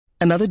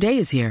Another day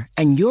is here,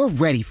 and you're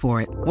ready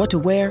for it. What to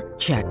wear?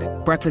 Check.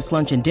 Breakfast,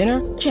 lunch, and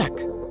dinner? Check.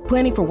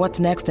 Planning for what's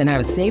next and how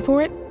to save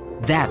for it?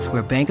 That's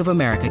where Bank of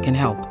America can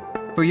help.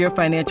 For your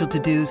financial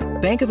to-dos,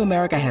 Bank of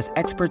America has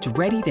experts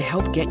ready to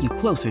help get you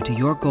closer to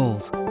your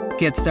goals.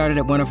 Get started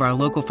at one of our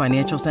local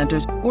financial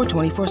centers or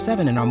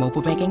 24/7 in our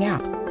mobile banking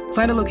app.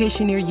 Find a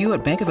location near you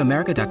at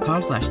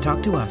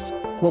bankofamerica.com/talktous.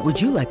 What would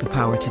you like the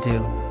power to do?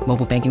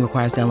 Mobile banking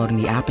requires downloading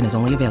the app and is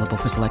only available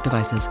for select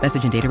devices.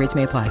 Message and data rates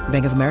may apply.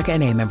 Bank of America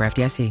N.A., member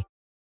FDIC.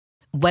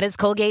 What does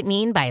Colgate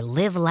mean by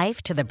live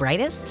life to the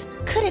brightest?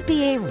 Could it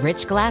be a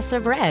rich glass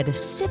of red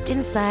sipped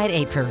inside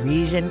a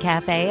Parisian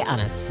cafe on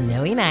a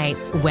snowy night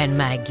when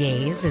my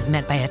gaze is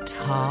met by a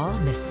tall,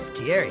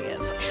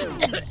 mysterious...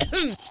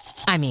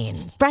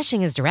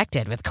 brushing is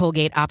directed with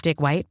Colgate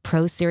Optic White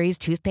Pro Series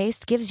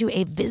toothpaste gives you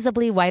a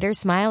visibly whiter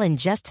smile in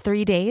just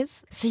 3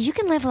 days, so you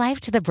can live life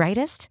to the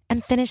brightest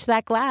and finish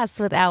that glass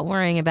without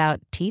worrying about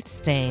teeth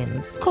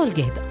stains.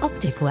 Colgate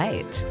Optic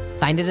White.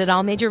 Find it at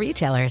all major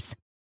retailers.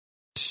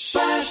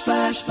 Splash,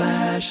 splash,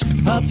 splash.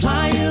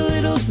 Apply a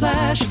little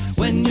splash.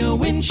 When your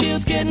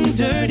windshield's getting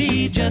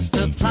dirty, just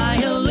apply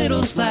a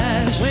little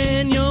splash.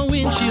 When your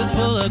windshield's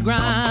full of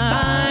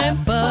grime,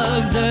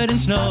 bugs, dirt,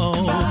 and snow,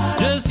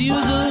 just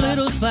use a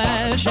little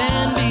splash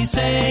and be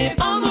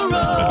safe on the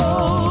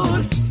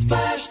road.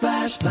 Splash,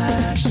 splash,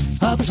 splash.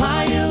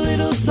 Apply a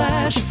little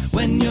splash.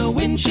 When your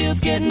windshield's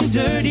getting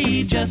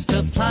dirty, just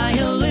apply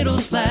a little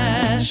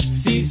splash.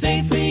 See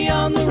safely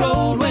on the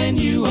road when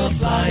you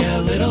apply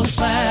a little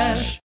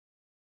splash.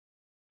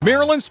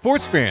 Maryland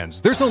sports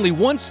fans, there's only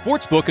one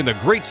sports book in the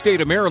great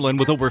state of Maryland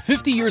with over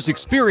 50 years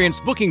experience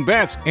booking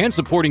bets and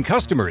supporting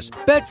customers.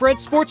 Betfred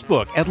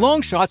Sportsbook at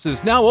Longshots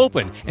is now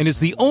open and is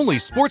the only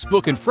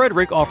sportsbook in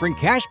Frederick offering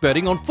cash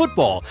betting on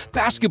football,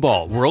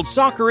 basketball, world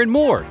soccer, and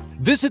more.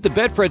 Visit the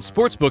Betfred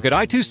Sportsbook at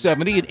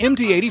I-270 and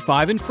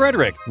MD-85 in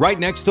Frederick, right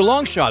next to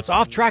Longshots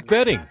off-track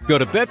betting. Go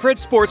to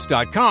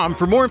BetfredSports.com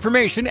for more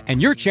information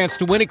and your chance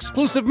to win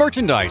exclusive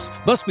merchandise.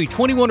 Must be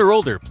 21 or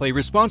older. Play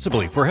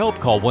responsibly. For help,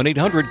 call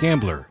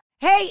 1-800-GAMBLER.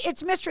 Hey,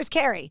 it's Mistress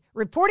Carrie,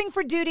 reporting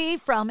for duty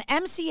from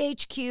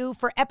MCHQ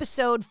for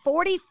episode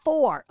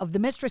 44 of the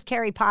Mistress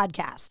Carrie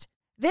podcast.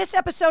 This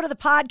episode of the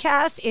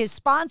podcast is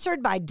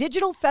sponsored by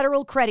Digital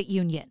Federal Credit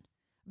Union,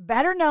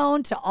 better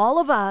known to all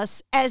of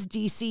us as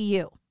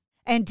DCU.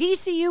 And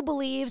DCU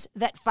believes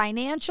that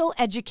financial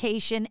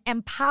education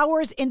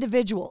empowers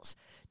individuals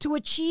to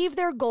achieve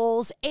their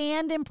goals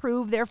and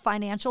improve their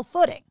financial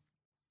footing.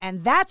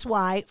 And that's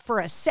why, for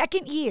a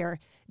second year,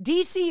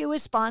 DCU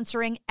is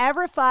sponsoring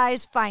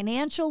EverFi's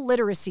Financial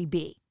Literacy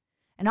Bee,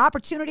 an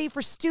opportunity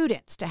for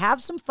students to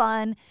have some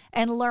fun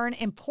and learn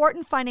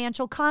important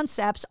financial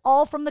concepts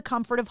all from the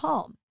comfort of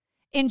home.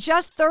 In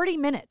just 30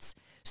 minutes,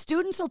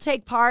 students will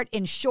take part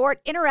in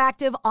short,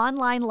 interactive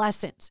online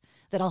lessons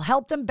that'll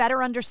help them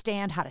better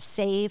understand how to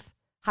save,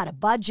 how to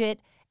budget,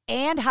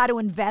 and how to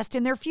invest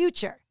in their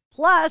future.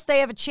 Plus, they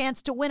have a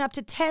chance to win up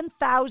to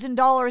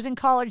 $10,000 in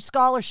college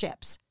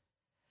scholarships.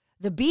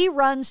 The bee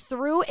runs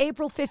through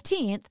April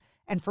 15th,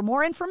 and for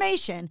more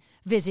information,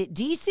 visit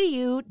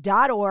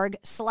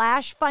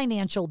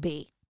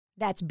dcu.org/financialbee.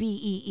 That's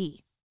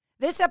BEE.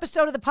 This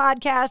episode of the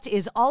podcast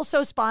is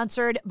also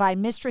sponsored by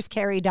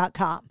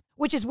MistressCarrie.com,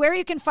 which is where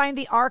you can find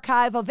the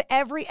archive of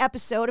every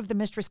episode of the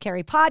Mistress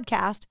Carrie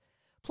podcast,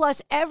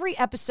 plus every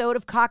episode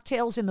of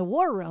Cocktails in the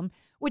War Room,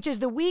 which is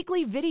the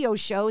weekly video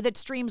show that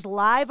streams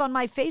live on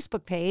my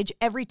Facebook page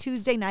every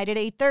Tuesday night at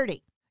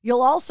 8:30.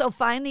 You'll also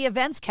find the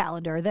events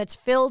calendar that's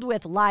filled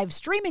with live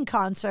streaming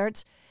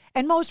concerts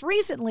and most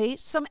recently,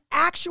 some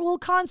actual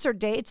concert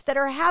dates that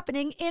are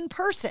happening in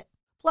person.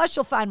 Plus,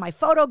 you'll find my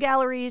photo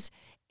galleries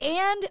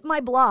and my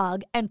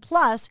blog, and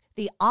plus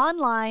the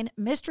online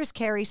Mistress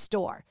Carrie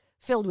store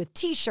filled with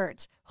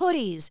t-shirts,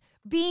 hoodies,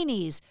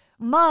 beanies,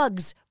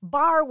 mugs,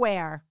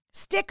 barware,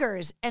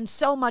 stickers, and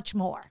so much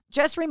more.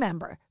 Just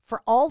remember,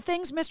 for all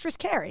things Mistress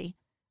Carrie,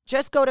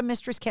 just go to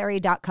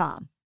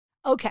MistressCarrie.com.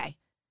 Okay.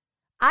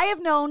 I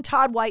have known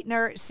Todd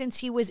Whitener since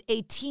he was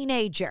a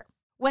teenager,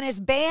 when his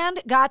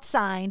band got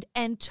signed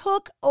and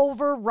took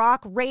over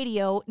rock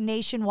radio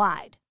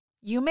nationwide.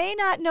 You may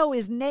not know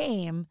his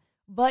name,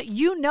 but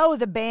you know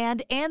the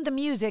band and the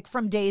music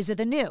from Days of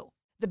the New.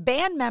 The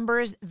band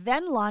members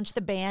then launched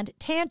the band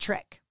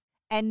Tantric.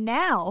 And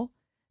now,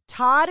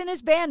 Todd and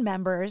his band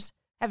members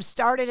have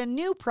started a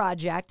new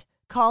project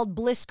called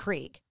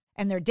Blisskrieg,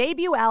 and their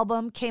debut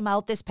album came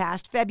out this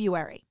past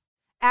February.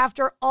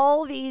 After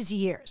all these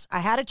years,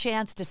 I had a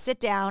chance to sit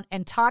down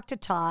and talk to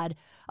Todd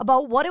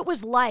about what it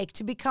was like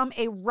to become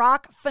a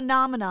rock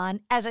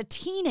phenomenon as a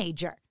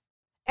teenager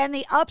and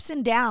the ups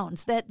and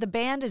downs that the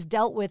band has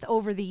dealt with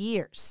over the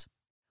years.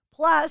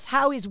 Plus,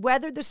 how he's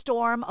weathered the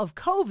storm of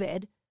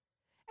COVID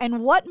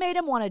and what made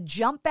him want to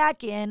jump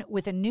back in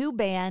with a new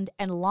band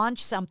and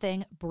launch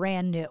something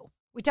brand new.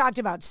 We talked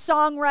about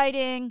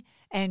songwriting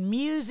and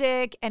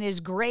music and his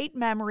great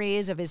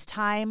memories of his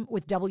time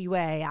with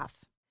WAAF.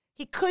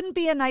 He couldn't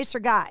be a nicer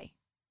guy.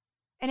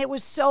 And it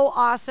was so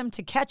awesome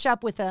to catch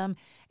up with him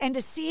and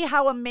to see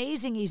how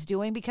amazing he's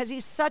doing because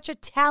he's such a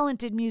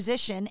talented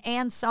musician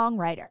and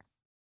songwriter.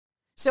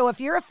 So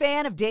if you're a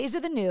fan of Days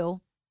of the New,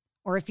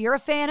 or if you're a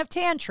fan of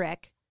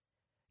Tantric,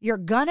 you're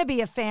going to be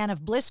a fan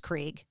of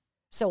Blisskrieg.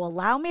 So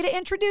allow me to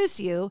introduce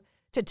you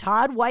to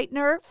Todd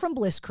Whitener from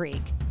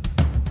Blisskrieg.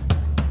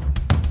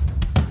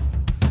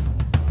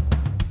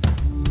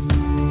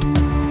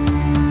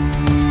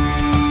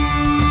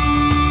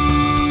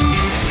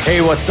 Hey,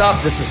 what's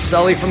up? This is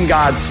Sully from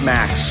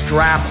Godsmack.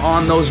 Strap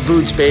on those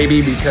boots,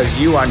 baby, because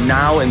you are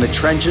now in the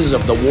trenches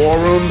of the war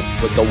room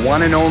with the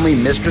one and only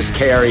Mistress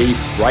Carrie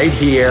right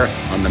here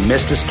on the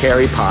Mistress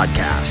Carrie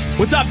podcast.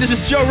 What's up? This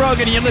is Joe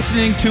Rogan, and you're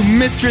listening to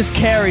Mistress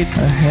Carrie.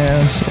 Her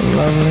hair so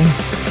lovely.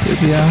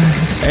 Pretty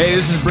eyes. Hey,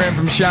 this is Brent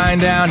from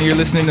Shinedown, and you're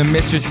listening to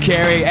Mistress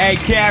Carrie. Hey,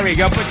 Carrie,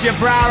 go put your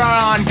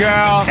bra on,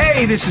 girl.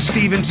 Hey, this is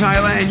Steven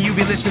Tyler, and you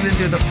be listening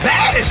to the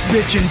baddest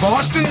bitch in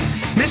Boston,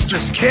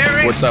 Mistress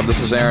Carrie. What's up?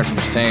 This is Aaron from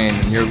Stain,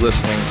 and you're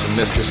listening to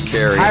Mistress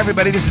Carrie. Hi,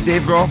 everybody. This is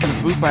Dave Grohl from the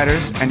Foo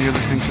Fighters, and you're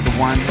listening to the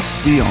one,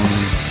 the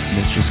only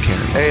Mistress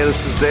Carrie. Hey,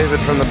 this is David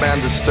from the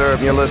band Disturbed,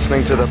 and you're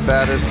listening to the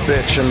baddest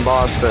bitch in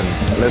Boston,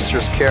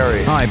 Mistress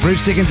Carrie. Hi,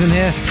 Bruce Dickinson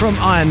here from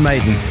Iron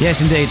Maiden.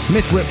 Yes, indeed,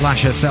 Miss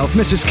Whiplash herself,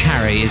 Mistress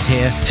Carrie, is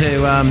here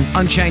to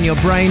unchain your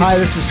brain. Hi,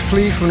 this is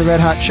Flea from the Red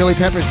Hot Chili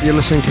Peppers. You're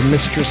listening to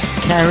Mistress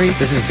Carrie.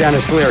 This is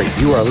Dennis Leary.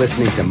 You are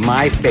listening to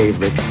my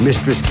favorite,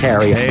 Mistress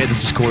Carrie. Hey,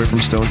 this is Corey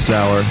from Stone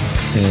Sour,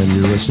 and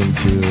you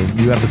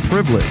have the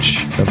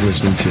privilege of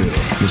listening to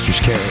Mistress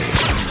Carrie.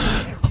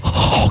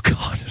 Oh, God.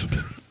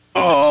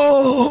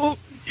 Oh,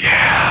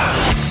 yeah.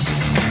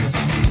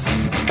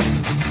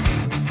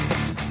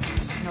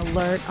 An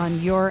alert on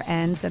your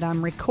end that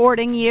I'm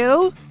recording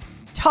you.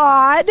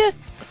 Todd,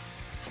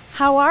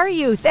 how are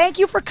you? Thank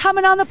you for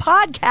coming on the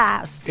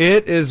podcast.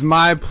 It is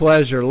my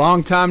pleasure.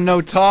 Long time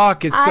no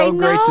talk. It's so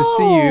great to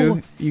see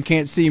you. You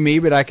can't see me,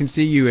 but I can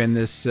see you in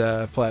this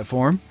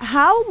platform.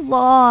 How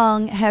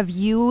long have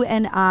you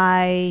and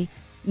I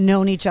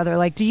known each other?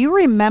 Like, do you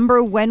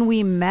remember when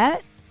we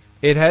met?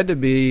 It had to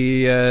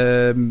be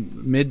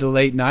mid to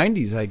late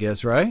 90s, I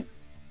guess, right?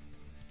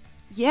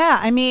 Yeah,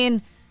 I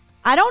mean,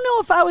 I don't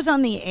know if I was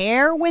on the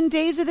air when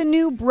Days of the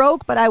New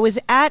broke, but I was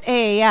at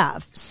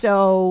AAF.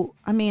 So,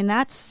 I mean,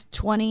 that's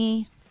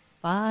 25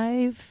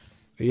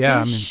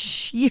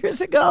 years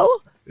ago.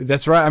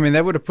 That's right. I mean,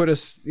 that would have put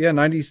us,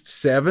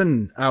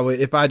 97.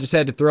 If I just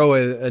had to throw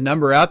a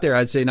number out there,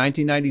 I'd say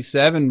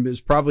 1997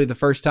 was probably the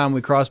first time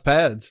we crossed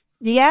paths.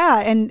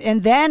 Yeah,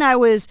 and then I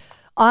was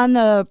on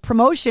the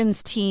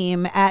promotions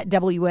team at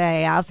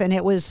WAF, and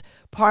it was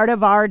part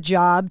of our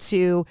job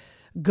to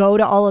go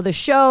to all of the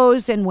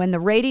shows, and when the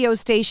radio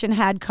station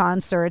had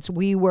concerts,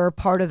 we were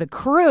part of the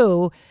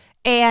crew.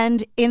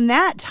 And in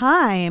that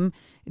time,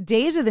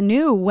 Days of the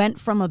New went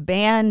from a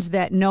band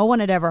that no one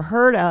had ever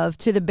heard of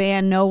to the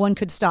band no one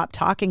could stop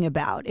talking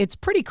about. It's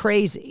pretty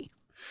crazy.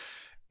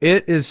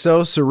 It is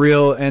so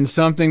surreal and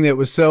something that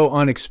was so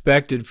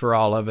unexpected for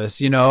all of us.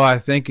 You know, I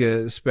think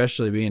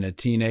especially being a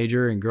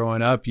teenager and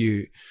growing up,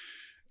 you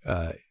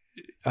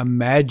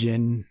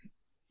imagine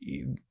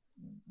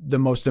the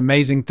most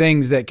amazing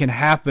things that can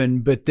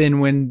happen. But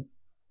then when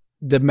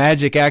the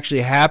magic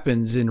actually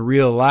happens in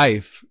real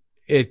life,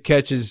 it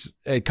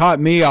caught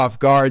me off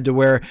guard to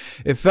where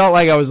it felt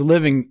like I was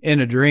living in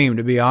a dream,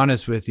 to be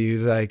honest with you.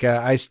 Like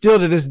I still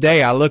to this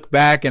day, I look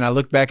back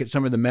at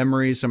some of the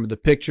memories, some of the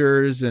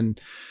pictures, and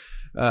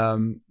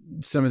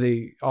some of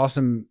the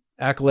awesome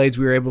accolades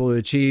we were able to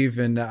achieve.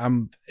 And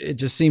it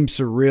just seems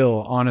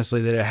surreal,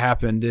 honestly, that it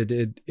happened.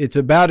 It's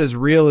about as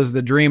real as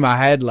the dream I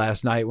had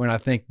last night when I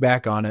think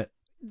back on it.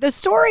 The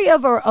story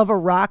of a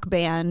rock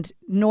band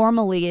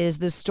normally is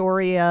the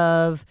story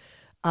of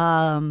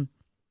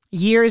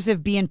years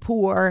of being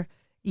poor,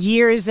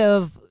 years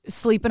of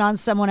sleeping on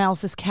someone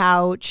else's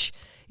couch,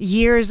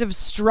 years of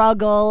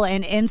struggle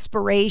and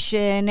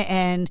inspiration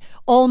and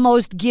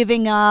almost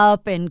giving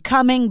up and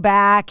coming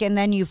back, and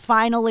then you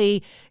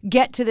finally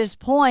get to this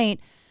point.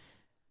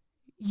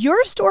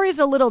 Your story is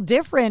a little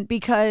different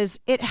because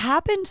it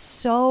happened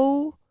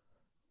so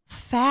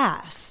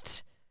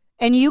fast,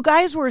 and you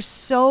guys were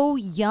so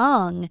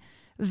young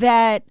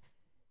that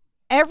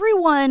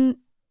everyone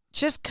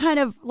just kind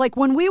of, like,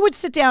 when we would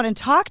sit down and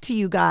talk to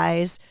you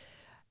guys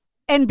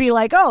and be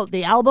like, oh,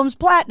 the album's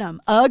platinum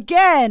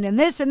again and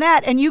this and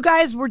that, and you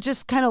guys were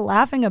just kind of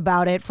laughing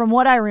about it, from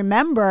what I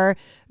remember,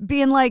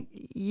 being like,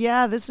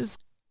 yeah, this is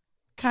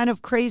kind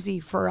of crazy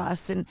for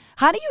us. And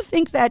how do you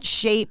think that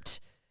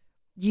shaped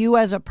you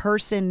as a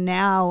person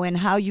now, and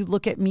how you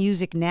look at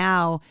music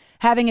now,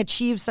 having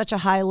achieved such a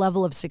high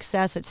level of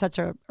success at such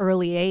an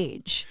early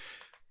age?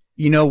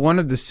 You know, one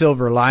of the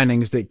silver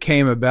linings that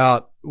came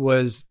about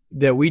was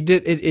that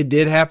it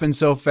did happen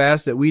so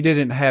fast that we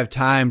didn't have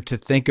time to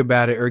think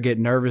about it or get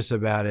nervous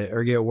about it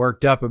or get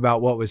worked up about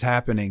what was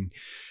happening,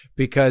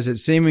 because it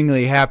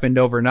seemingly happened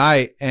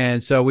overnight.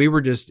 And so we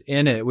were just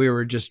in it. We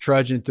were just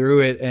trudging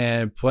through it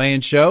and playing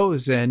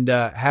shows and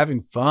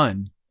having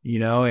fun, you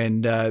know,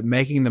 and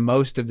making the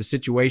most of the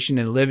situation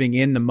and living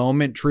in the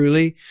moment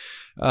truly.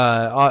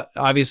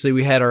 Obviously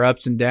we had our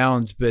ups and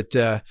downs, but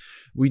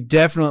we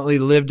definitely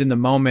lived in the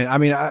moment. I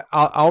mean,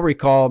 I'll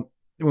recall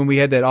when we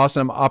had that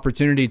awesome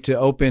opportunity to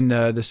open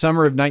the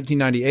summer of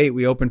 1998,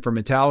 we opened for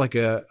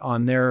Metallica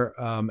on their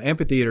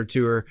amphitheater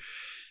tour.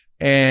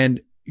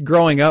 And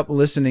growing up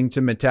listening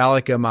to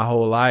Metallica my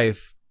whole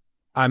life,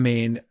 I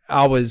mean,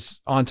 I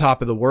was on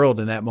top of the world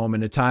in that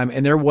moment of time.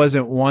 And there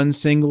wasn't one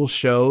single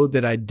show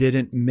that I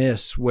didn't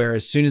miss, where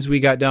as soon as we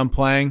got done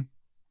playing,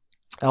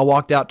 I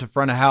walked out to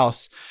front of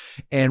house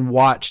and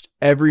watched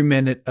every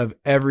minute of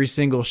every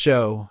single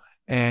show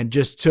and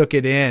just took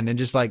it in and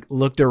just like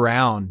looked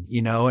around,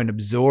 you know, and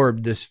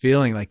absorbed this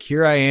feeling like,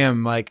 here I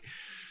am, like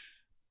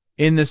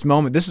in this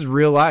moment. This is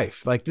real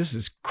life. Like, this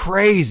is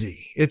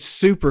crazy. It's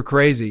super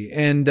crazy.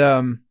 And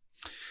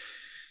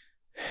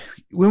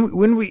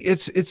when we,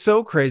 it's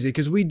so crazy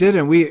because we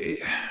didn't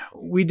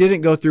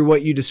go through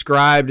what you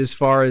described as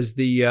far as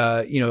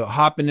the, you know,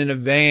 hopping in a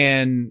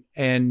van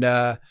and,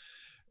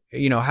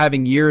 you know,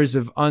 having years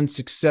of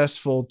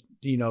unsuccessful,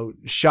 you know,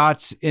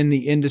 shots in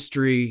the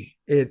industry.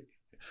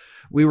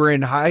 We were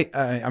in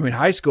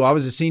high school. I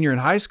was a senior in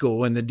high school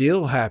when the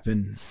deal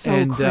happened.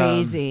 So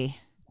crazy.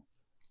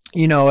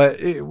 You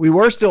know, we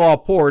were still all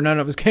poor. None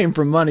of us came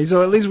from money.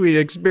 So at least we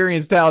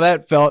experienced how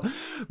that felt.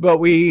 But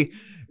we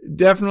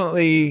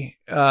definitely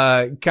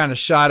kind of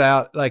shot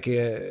out like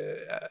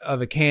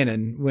a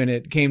cannon when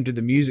it came to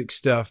the music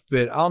stuff.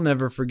 But I'll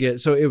never forget.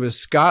 So it was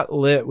Scott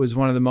Litt was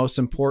one of the most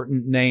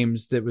important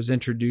names that was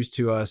introduced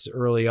to us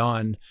early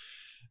on.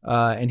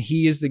 And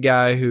he is the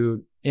guy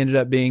who ended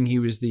up being, he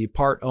was the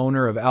part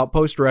owner of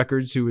Outpost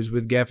Records, who was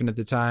with Geffen at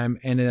the time,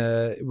 and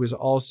was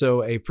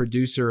also a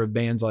producer of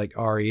bands like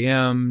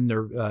R.E.M.,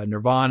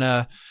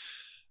 Nirvana.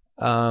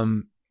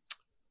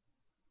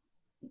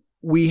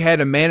 We had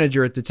a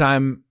manager at the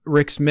time,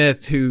 Rick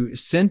Smith, who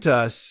sent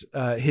us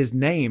his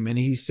name, and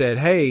he said,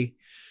 hey,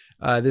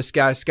 this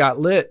guy, Scott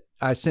Litt,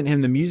 I sent him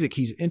the music.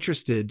 He's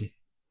interested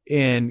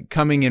in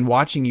coming and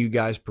watching you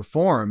guys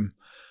perform.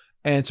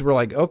 And so we're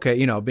like, okay,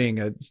 you know, being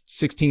a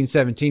 16,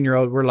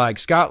 17-year-old, we're like,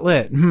 Scott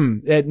Litt,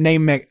 that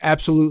name meant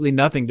absolutely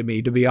nothing to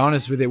me, to be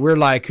honest with you. We're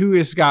like, who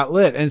is Scott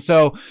Litt? And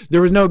so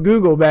there was no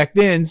Google back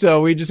then.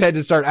 So we just had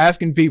to start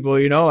asking people,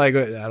 you know, like,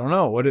 I don't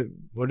know,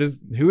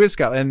 who is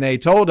Scott? And they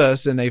told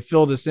us, and they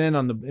filled us in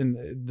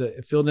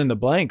filled in the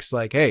blanks,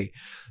 like, hey,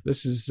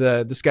 this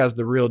guy's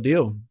the real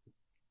deal.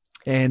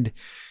 And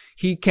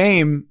he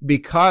came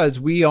because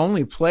we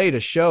only played a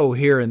show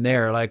here and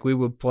there. Like we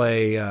would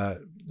play,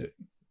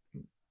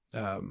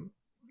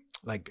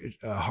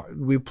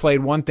 we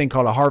played one thing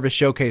called a Harvest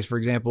Showcase, for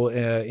example,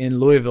 in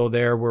Louisville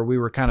there, where we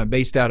were kind of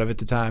based out of at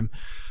the time.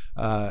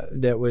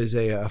 That was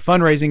a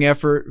fundraising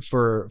effort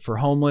for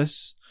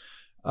homeless.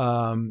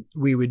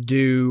 We would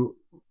do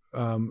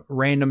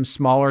random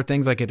smaller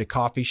things like at a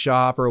coffee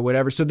shop or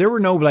whatever. So there were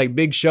no like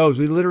big shows.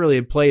 We literally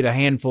had played a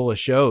handful of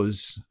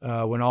shows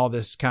when all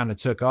this kind of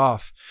took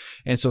off.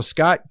 And so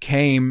Scott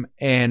came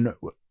and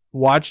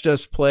watched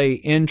us play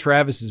in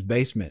Travis's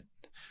basement.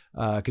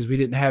 Because we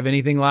didn't have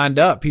anything lined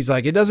up. He's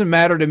like, it doesn't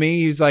matter to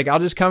me. He's like, I'll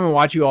just come and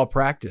watch you all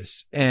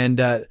practice.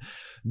 And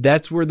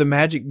that's where the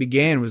magic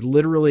began, was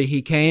literally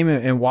he came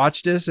and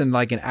watched us, and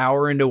like an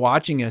hour into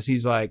watching us,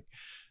 he's like,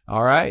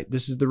 all right,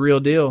 this is the real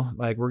deal.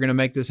 Like, we're going to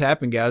make this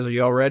happen, guys. Are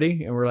you all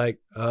ready? And we're like,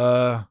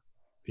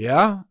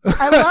 yeah.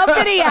 I love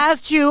that he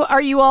asked you,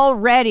 are you all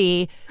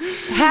ready?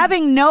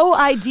 Having no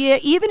idea,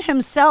 even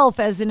himself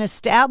as an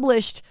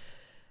established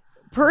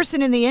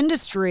person in the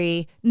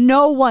industry,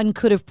 no one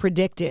could have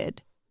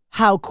predicted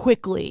how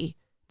quickly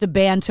the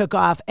band took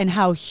off and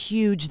how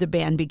huge the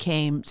band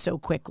became so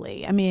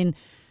quickly. I mean,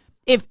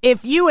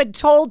 if you had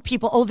told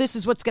people, oh, this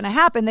is what's going to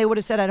happen, they would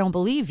have said, I don't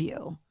believe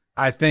you.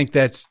 I think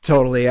that's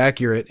totally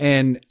accurate.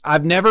 And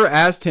I've never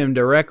asked him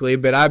directly,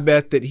 but I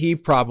bet that he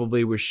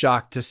probably was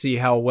shocked to see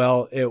how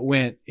well it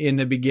went in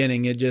the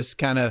beginning. It just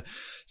kind of,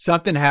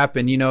 something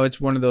happened. You know,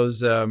 it's one of those,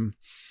 the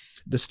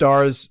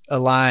stars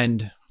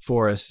aligned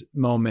for us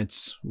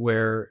moments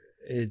where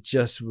it's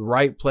just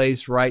right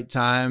place, right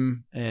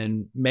time.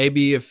 And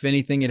maybe if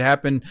anything had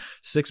happened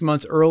 6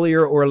 months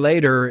earlier or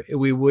later,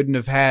 we wouldn't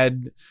have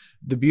had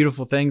the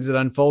beautiful things that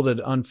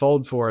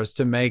unfold for us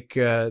to make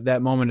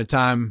that moment of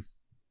time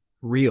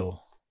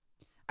real.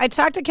 I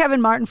talked to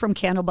Kevin Martin from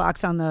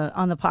Candlebox on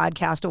the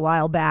podcast a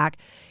while back.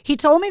 He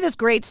told me this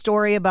great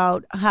story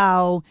about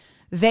how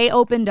they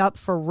opened up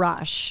for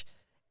Rush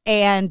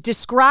and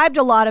described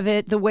a lot of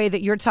it the way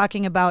that you're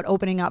talking about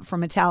opening up for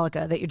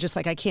Metallica, that you're just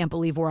like, I can't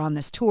believe we're on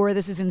this tour.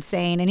 This is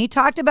insane. And he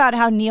talked about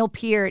how Neil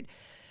Peart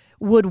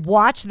would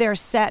watch their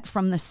set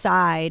from the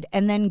side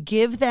and then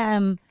give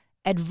them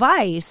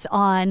advice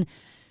on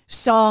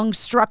song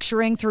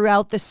structuring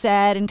throughout the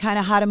set and kind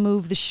of how to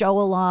move the show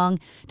along.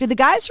 Did the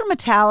guys from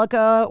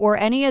Metallica or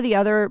any of the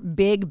other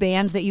big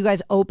bands that you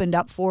guys opened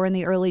up for in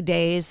the early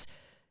days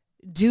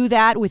do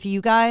that with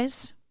you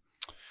guys?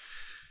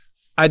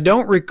 I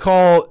don't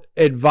recall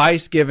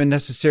advice given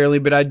necessarily,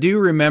 but I do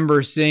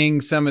remember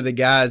seeing some of the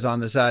guys on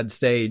the side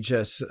stage,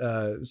 some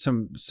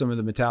of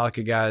the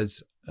Metallica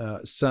guys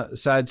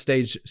side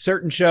stage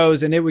certain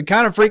shows, and it would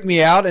kind of freak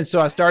me out. And so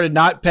I started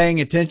not paying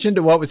attention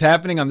to what was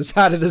happening on the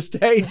side of the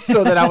stage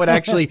so that I would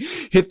actually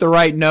hit the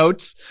right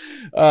notes.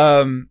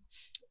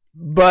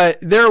 But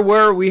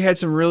we had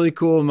some really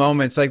cool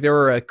moments. Like there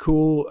were a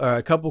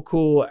couple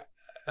cool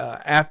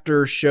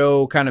after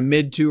show kind of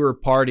mid tour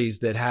parties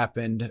that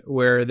happened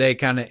where they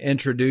kind of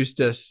introduced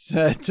us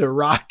to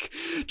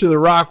the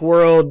rock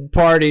world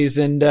parties.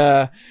 And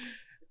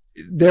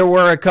there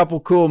were a couple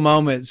cool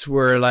moments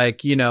where,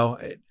 like, you know,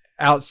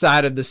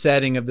 outside of the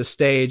setting of the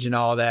stage and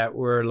all that,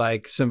 where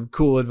like some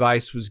cool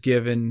advice was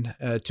given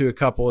to a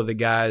couple of the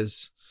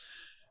guys.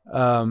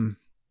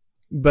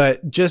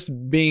 But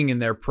just being in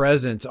their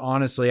presence,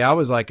 honestly, I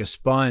was like a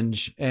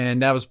sponge.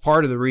 And that was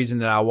part of the reason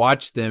that I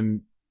watched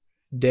them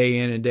day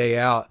in and day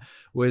out,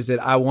 was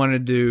that I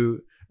wanted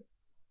to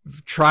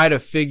try to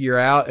figure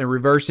out and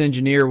reverse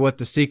engineer what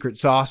the secret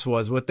sauce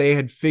was, what they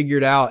had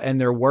figured out, and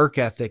their work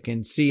ethic,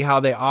 and see how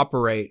they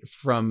operate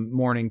from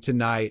morning to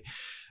night,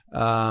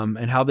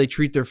 and how they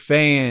treat their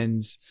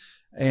fans.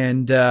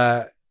 And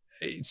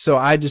so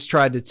I just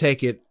tried to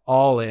take it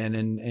all in,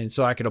 and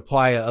so I could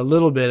apply a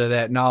little bit of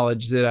that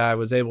knowledge that I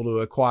was able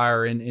to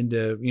acquire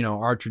into, you know,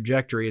 our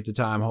trajectory at the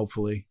time,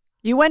 hopefully.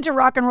 You went to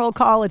rock and roll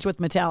college with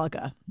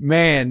Metallica.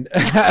 Man,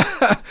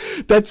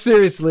 that's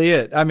seriously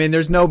it. I mean,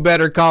 there's no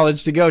better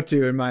college to go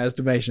to in my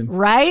estimation.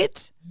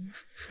 Right?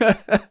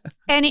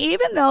 And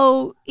even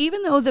though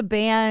the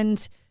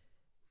band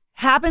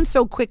happened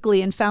so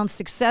quickly and found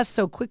success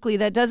so quickly,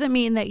 that doesn't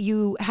mean that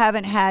you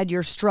haven't had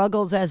your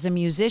struggles as a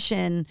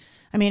musician.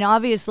 I mean,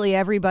 obviously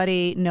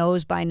everybody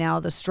knows by now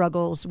the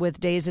struggles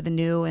with Days of the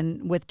New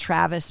and with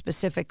Travis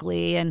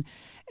specifically. And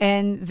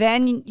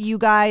then you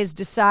guys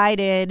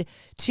decided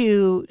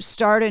to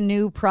start a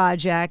new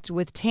project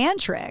with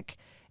Tantric.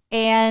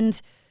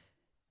 And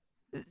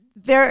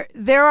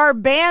there are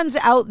bands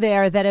out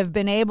there that have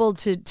been able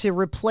to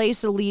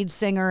replace a lead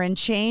singer and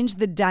change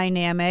the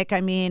dynamic.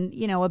 I mean,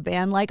 you know, a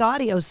band like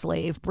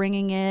Audioslave,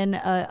 bringing in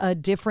a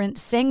different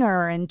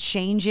singer and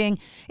changing.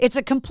 It's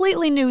a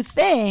completely new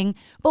thing.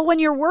 But when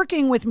you're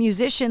working with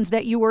musicians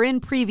that you were in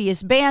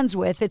previous bands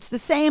with, it's the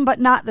same but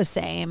not the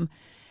same.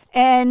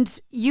 And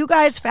you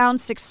guys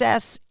found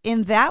success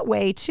in that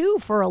way too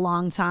for a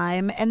long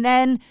time. And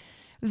then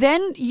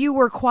you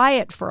were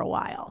quiet for a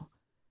while.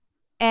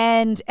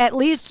 And at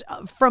least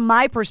from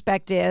my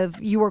perspective,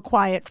 you were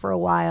quiet for a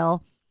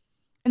while.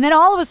 And then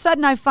all of a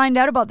sudden I find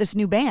out about this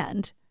new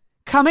band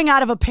coming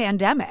out of a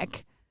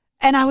pandemic.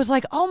 And I was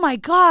like, oh my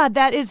God,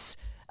 that is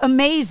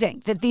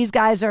amazing that these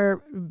guys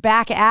are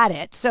back at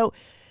it. So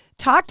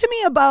talk to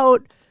me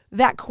about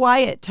that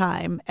quiet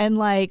time and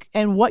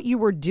what you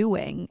were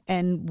doing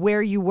and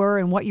where you were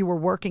and what you were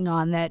working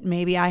on that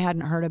maybe I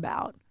hadn't heard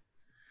about.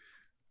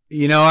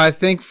 You know, I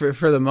think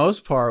for the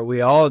most part,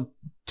 we all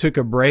took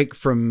a break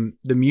from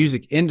the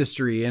music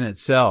industry in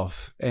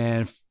itself.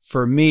 And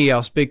for me,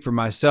 I'll speak for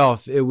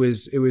myself, it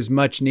was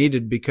much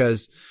needed,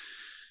 because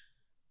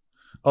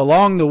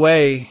along the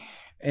way,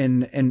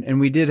 and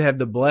we did have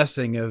the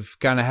blessing of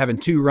kind of having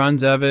two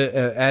runs of it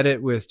at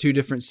it with two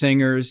different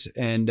singers.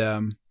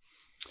 And,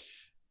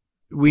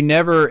 we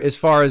never, as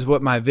far as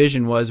what my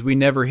vision was, we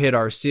never hit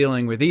our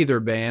ceiling with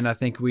either band. I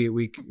think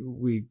we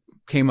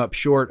came up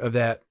short of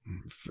that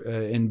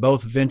in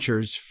both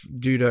ventures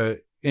due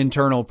to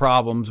internal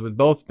problems with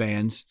both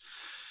bands.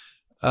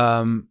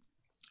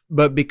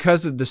 But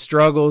because of the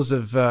struggles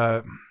of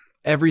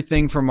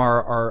everything from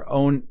our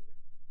own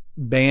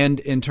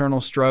band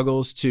internal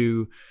struggles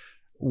to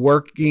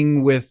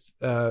working with,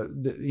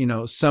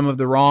 some of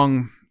the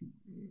wrong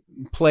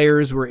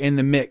players were in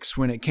the mix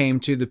when it came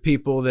to the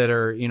people that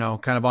are, you know,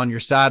 kind of on your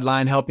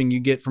sideline, helping you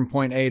get from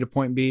point A to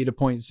point B to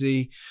point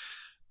Z.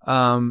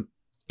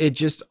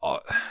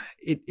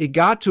 It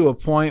got to a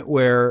point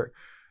where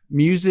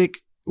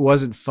music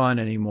wasn't fun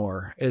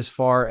anymore, as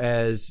far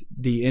as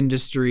the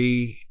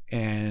industry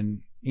and,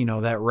 you know,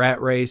 that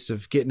rat race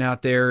of getting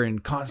out there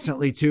and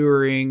constantly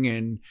touring.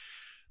 And,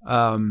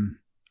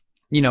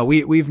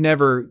 we've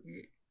never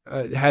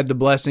had the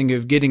blessing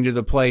of getting to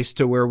the place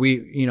to where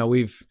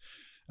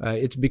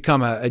it's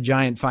become a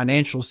giant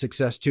financial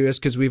success to us,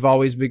 because we've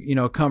always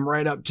come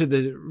right up to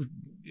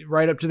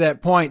that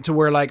point to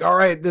where, like, all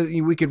right,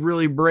 we could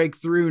really break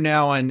through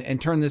now and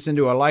turn this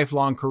into a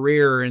lifelong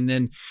career. And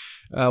then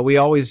we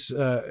always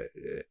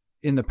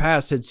in the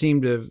past had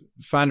seemed to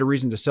find a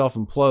reason to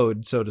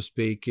self-implode, so to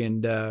speak.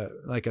 And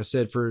like I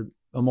said, for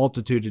a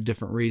multitude of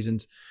different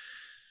reasons.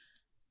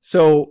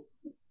 So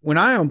when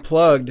I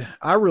unplugged,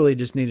 I really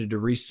just needed to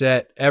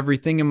reset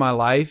everything in my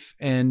life.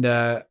 And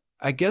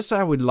I guess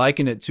I would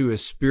liken it to a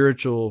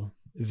spiritual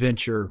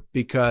venture,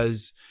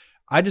 because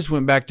I just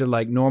went back to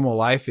like normal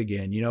life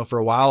again. You know, for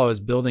a while I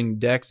was building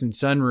decks and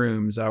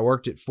sunrooms. I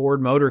worked at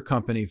Ford Motor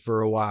Company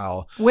for a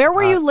while. Where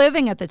were you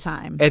living at the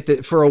time?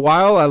 For a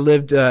while I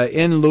lived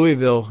in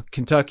Louisville,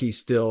 Kentucky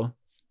still.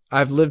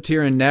 I've lived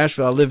here in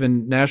Nashville. I live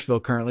in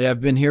Nashville currently.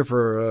 I've been here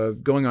for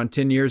going on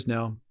 10 years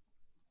now.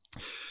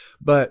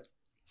 But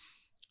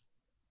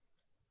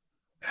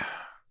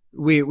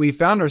we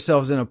found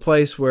ourselves in a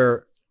place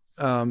where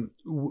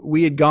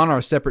we had gone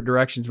our separate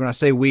directions. When I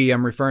say we,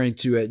 I'm referring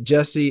to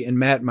Jesse and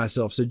Matt and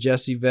myself. So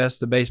Jesse Vest,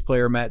 the bass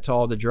player, Matt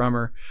Tall, the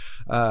drummer.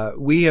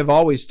 We have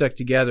always stuck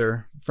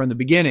together from the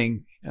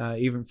beginning,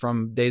 even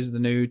from Days of the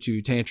New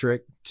to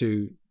Tantric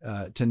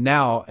to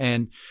now.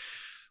 And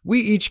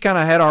we each kind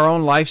of had our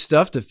own life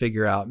stuff to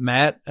figure out.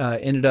 Matt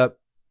ended up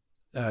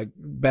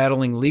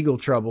battling legal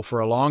trouble for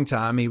a long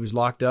time. He was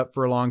locked up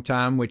for a long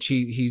time, which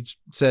he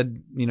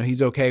said,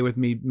 he's okay with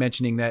me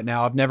mentioning that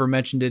now. I've never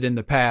mentioned it in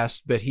the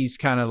past, but he's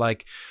kind of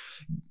like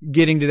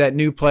getting to that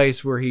new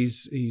place where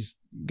he's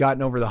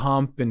gotten over the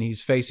hump and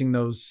he's facing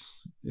those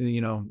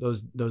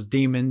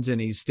demons, and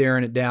he's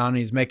staring it down and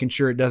he's making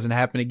sure it doesn't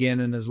happen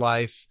again in his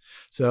life.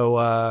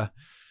 So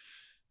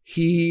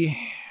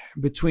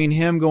between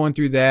him going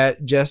through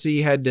that,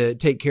 Jesse had to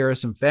take care of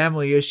some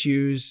family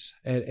issues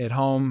at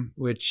home,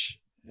 which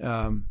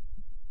I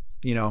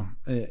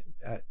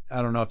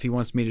don't know if he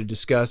wants me to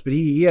discuss, but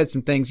he had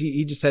some things.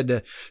 He just had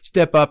to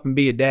step up and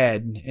be a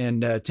dad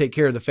and take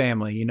care of the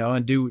family,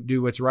 and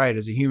do what's right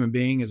as a human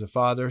being, as a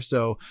father.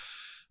 So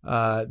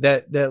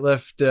that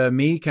left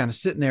me kind of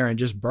sitting there and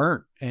just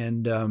burnt.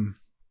 And I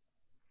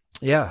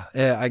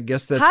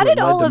guess that's how did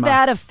all of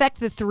that affect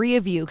the three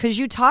of you? Because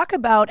you talk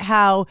about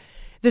how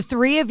the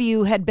three of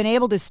you had been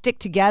able to stick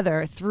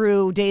together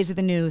through Days of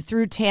the New,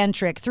 through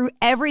Tantric, through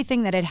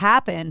everything that had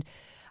happened.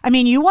 I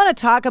mean, you want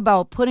to talk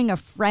about putting a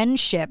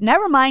friendship,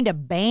 never mind a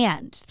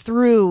band,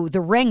 through the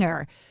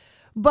ringer.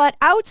 But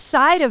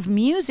outside of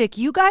music,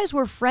 you guys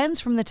were friends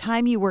from the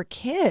time you were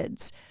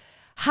kids.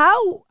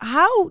 How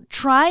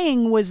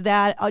trying was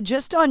that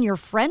just on your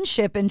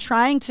friendship and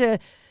trying to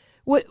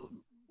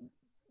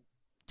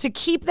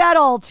keep that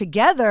all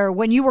together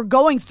when you were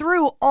going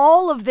through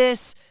all of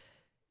this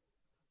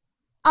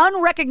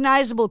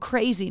unrecognizable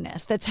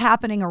craziness that's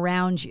happening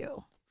around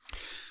you?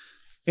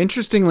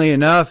 Interestingly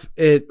enough,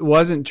 it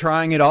wasn't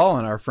trying at all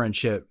in our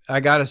friendship.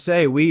 I got to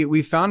say,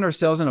 we found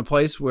ourselves in a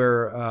place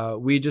where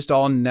we just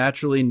all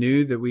naturally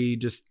knew that we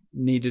just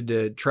needed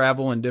to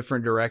travel in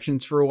different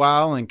directions for a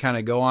while and kind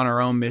of go on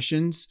our own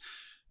missions.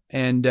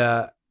 And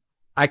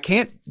I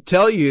can't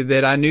tell you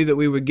that I knew that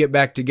we would get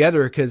back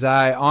together, because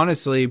I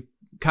honestly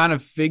kind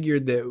of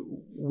figured that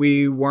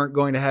we weren't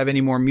going to have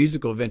any more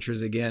musical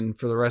ventures again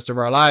for the rest of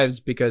our lives,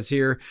 because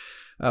here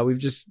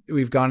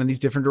we've gone in these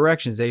different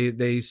directions.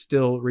 They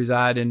still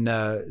reside in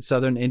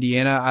southern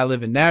Indiana. I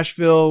live in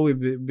Nashville.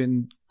 We've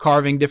been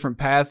carving different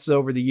paths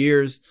over the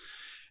years.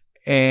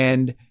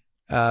 And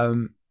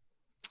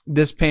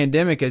this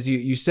pandemic, as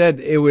you said,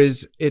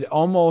 it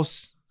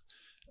almost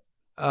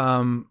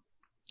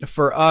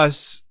for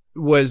us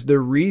was the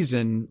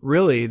reason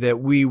really that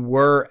we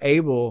were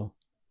able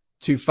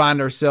to find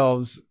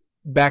ourselves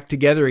back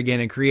together again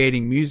and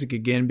creating music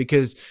again,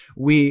 because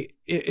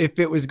if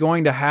it was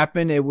going to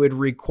happen, it would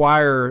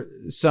require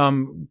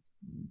some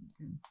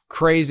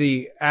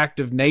crazy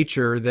act of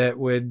nature that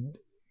would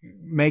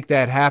make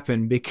that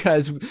happen,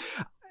 because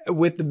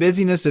with the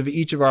busyness of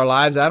each of our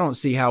lives, I don't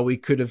see how we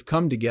could have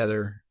come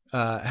together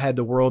had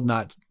the world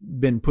not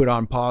been put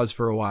on pause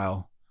for a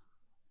while.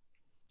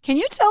 Can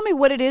you tell me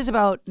what it is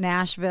about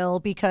Nashville?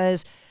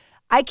 Because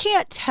I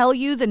can't tell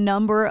you the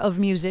number of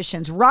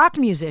musicians, rock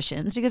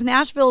musicians, because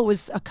Nashville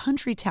was a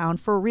country town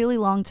for a really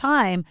long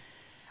time.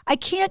 I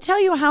can't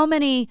tell you how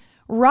many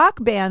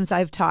rock bands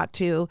I've talked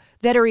to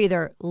that are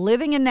either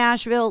living in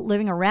Nashville,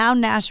 living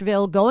around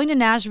Nashville, going to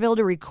Nashville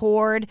to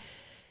record.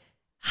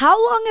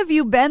 How long have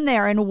you been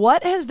there, and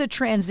what has the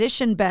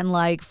transition been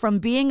like from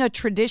being a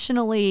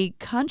traditionally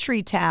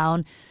country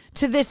town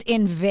to this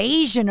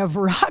invasion of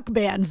rock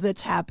bands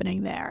that's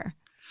happening there?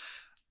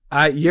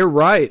 You're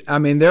right. I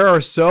mean, there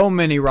are so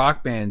many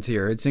rock bands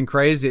here. It's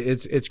crazy.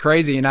 It's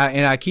crazy. And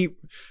I keep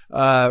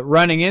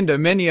running into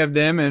many of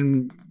them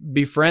and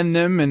befriend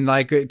them, and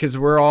because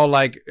we're all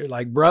like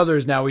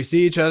brothers now. We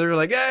see each other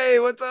like, hey,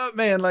 what's up,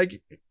 man?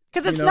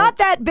 Because it's not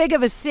that big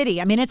of a city.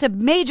 I mean, it's a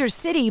major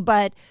city,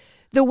 but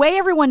the way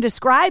everyone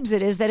describes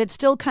it is that it's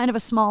still kind of a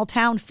small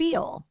town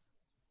feel.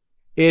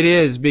 It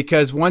is,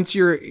 because once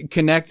you're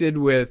connected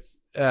with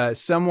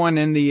someone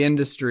in the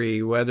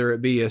industry, whether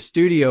it be a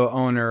studio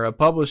owner, a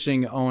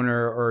publishing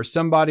owner, or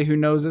somebody who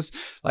knows us,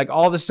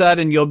 all of a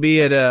sudden you'll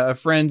be at a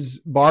friend's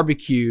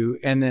barbecue.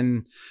 And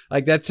then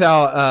that's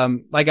how,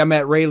 I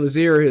met Ray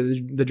Lazier,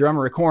 the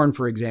drummer of Korn,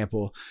 for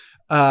example.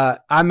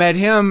 I met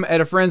him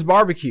at a friend's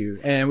barbecue,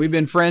 and we've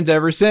been friends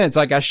ever since.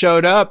 I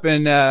showed up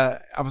and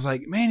I was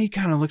like, man, he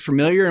kind of looked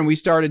familiar, and we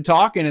started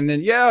talking, and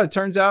then it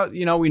turns out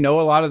we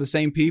know a lot of the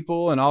same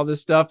people and all this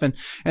stuff, and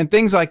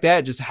things like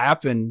that just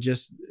happen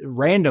just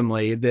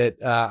randomly that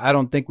I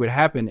don't think would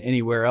happen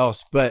anywhere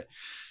else. But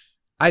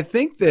I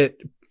think that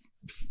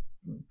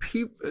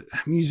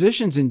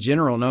musicians in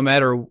general, no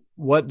matter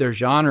what their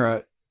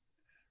genre,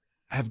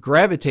 have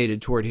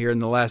gravitated toward here in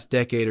the last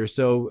decade or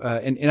so.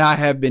 And I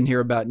have been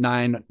here about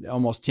 9,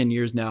 almost 10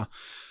 years now,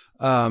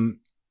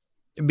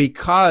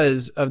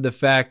 because of the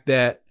fact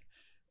that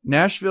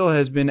Nashville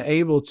has been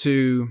able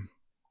to,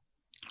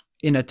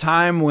 in a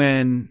time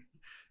when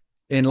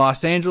in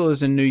Los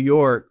Angeles and New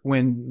York,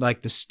 when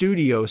the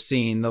studio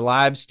scene, the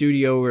live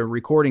studio or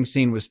recording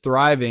scene was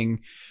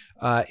thriving,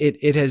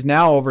 it has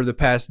now over the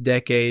past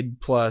decade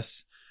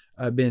plus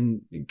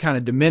been kind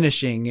of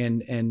diminishing,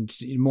 and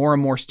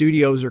more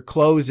studios are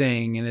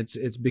closing, and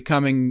it's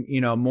becoming,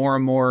 more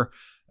and more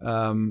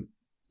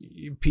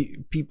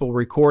people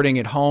recording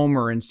at home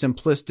or in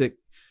simplistic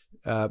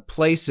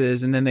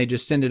places, and then they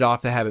just send it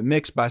off to have it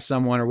mixed by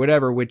someone or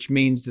whatever, which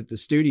means that the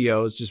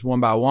studios just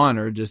one by one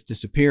are just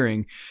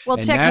disappearing. Well,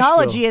 And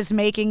technology is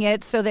making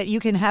it so that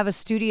you can have a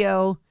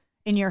studio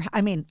in your,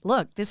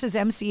 look, this is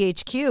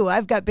MCHQ.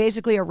 I've got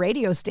basically a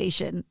radio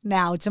station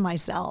now to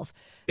myself.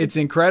 It's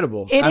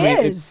incredible. It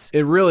is.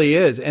 It really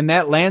is. And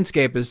that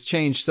landscape has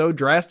changed so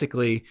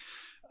drastically.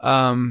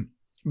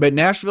 But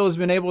Nashville has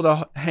been able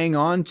to hang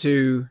on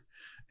to,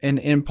 and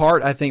in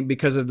part, I think,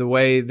 because of the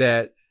way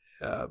that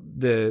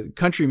the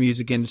country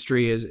music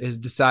industry has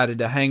decided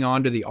to hang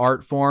on to the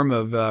art form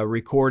of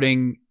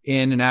recording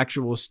in an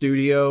actual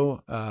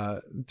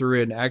studio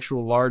through an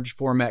actual large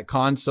format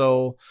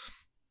console.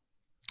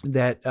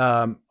 That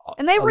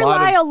and they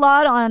rely a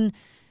lot on,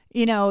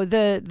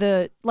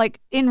 the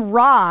like in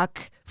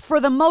rock, for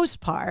the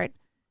most part,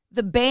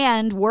 the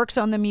band works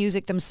on the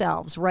music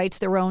themselves, writes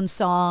their own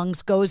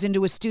songs, goes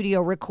into a studio,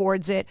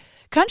 records it.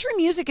 Country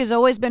music has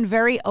always been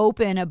very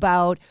open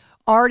about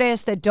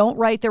artists that don't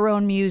write their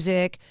own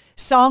music,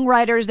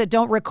 songwriters that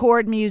don't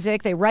record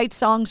music, they write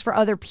songs for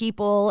other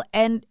people.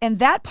 And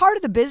that part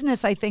of the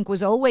business, I think,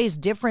 was always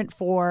different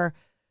for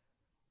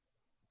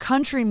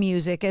country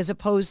music as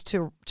opposed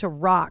to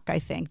rock, I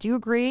think. Do you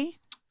agree?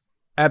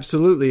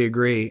 Absolutely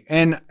agree.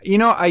 And,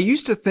 I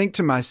used to think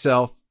to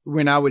myself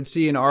when I would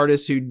see an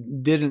artist who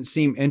didn't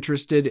seem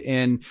interested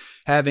in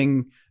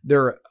having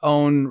their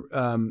own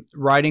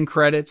writing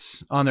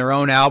credits on their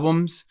own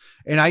albums,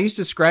 and I used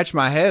to scratch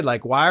my head,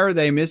 like, why are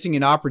they missing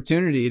an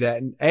opportunity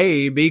to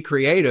A, be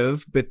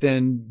creative, but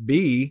then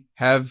B,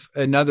 have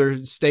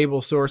another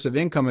stable source of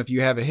income? If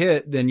you have a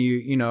hit, then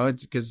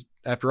it's because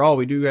after all,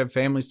 we do have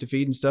families to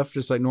feed and stuff,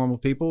 just like normal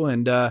people.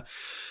 And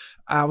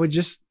I would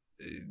just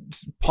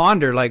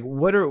ponder, like,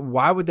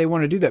 why would they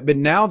want to do that? But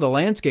now the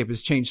landscape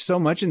has changed so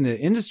much in the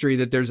industry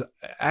that there's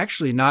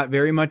actually not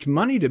very much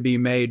money to be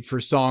made for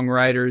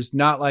songwriters,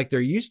 not like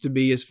there used to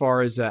be as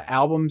far as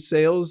album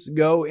sales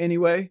go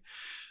anyway.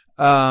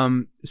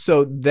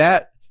 So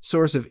that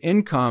source of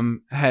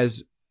income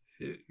has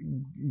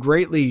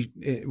greatly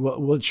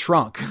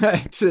shrunk.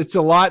 It's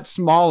a lot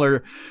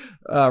smaller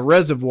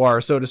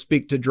reservoir, so to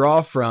speak, to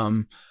draw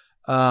from.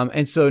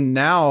 And so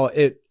now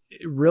it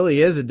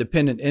really is a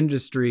dependent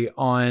industry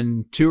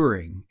on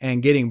touring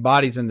and getting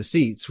bodies in the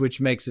seats, which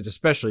makes it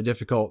especially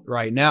difficult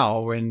right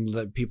now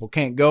when people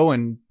can't go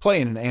and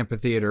play in an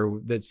amphitheater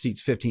that seats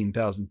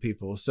 15,000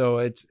 people.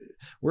 So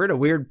we're at a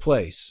weird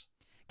place.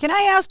 Can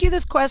I ask you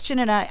this question?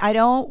 And I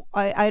don't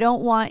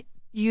want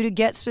you to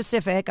get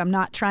specific. I'm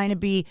not trying to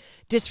be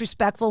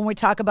disrespectful when we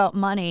talk about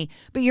money,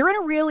 but you're in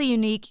a really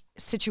unique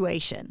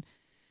situation.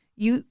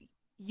 You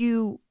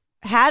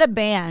had a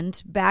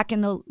band back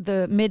in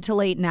the mid to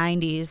late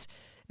 90s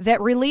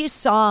that released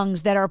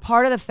songs that are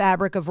part of the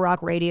fabric of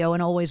rock radio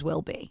and always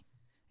will be.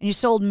 And you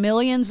sold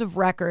millions of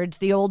records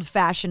the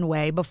old-fashioned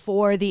way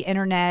before the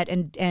internet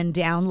and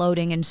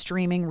downloading and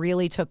streaming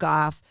really took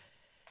off.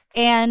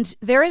 And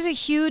there is a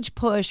huge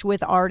push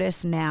with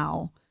artists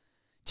now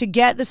to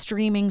get the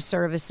streaming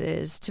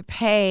services to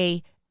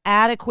pay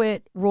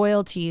adequate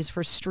royalties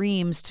for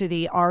streams to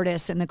the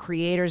artists and the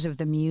creators of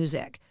the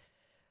music.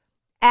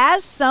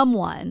 As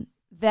someone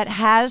that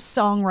has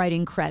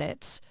songwriting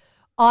credits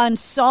on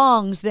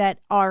songs that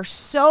are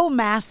so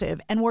massive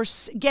and we're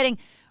getting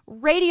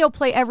radio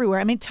play everywhere.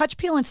 I mean, Touch,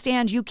 Peel, and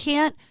Stand, you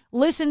can't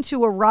listen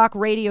to a rock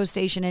radio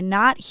station and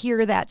not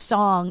hear that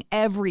song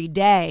every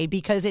day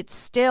because it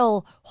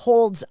still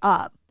holds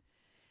up.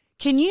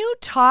 Can you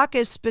talk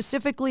as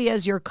specifically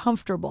as you're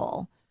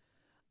comfortable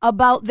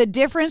about the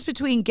difference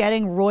between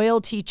getting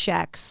royalty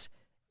checks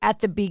at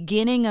the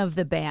beginning of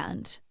the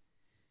band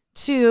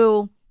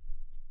to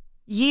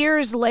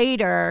years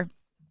later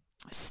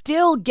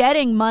still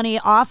getting money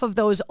off of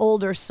those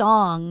older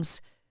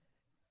songs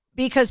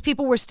because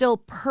people were still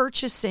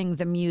purchasing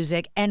the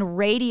music and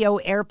radio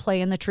airplay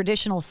in the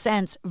traditional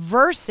sense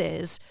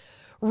versus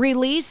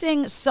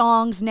releasing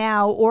songs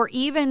now, or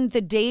even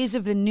the days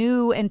of the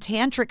new and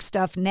tantric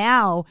stuff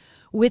now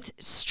with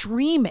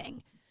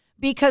streaming?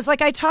 Because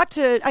like I talked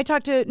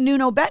to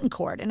Nuno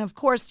Bettencourt, and of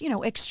course,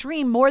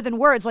 extreme more than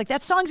words, like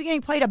that song's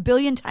getting played 1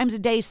 billion times a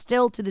day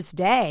still to this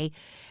day.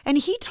 And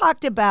he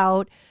talked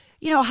about,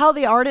 how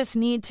the artists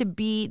need to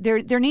be,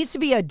 there needs to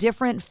be a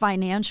different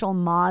financial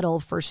model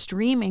for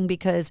streaming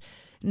because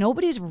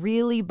nobody's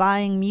really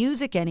buying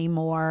music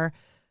anymore,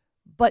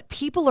 but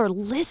people are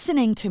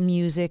listening to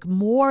music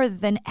more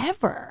than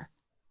ever.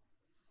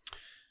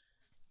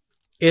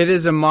 It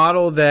is a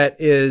model that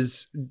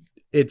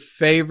it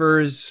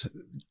favors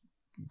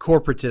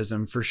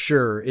corporatism for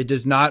sure. It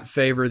does not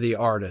favor the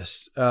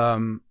artists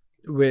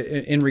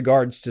in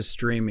regards to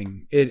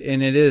streaming.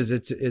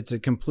 It's a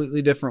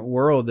completely different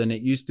world than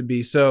it used to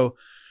be. So,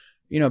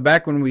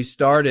 back when we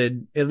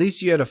started, at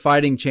least you had a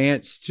fighting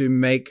chance to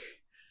make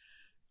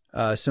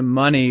some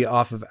money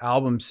off of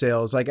album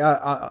sales. Like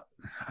I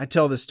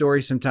tell the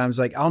story sometimes.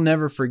 Like I'll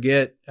never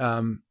forget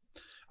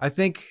I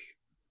think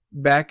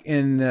back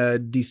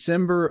in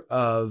December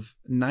of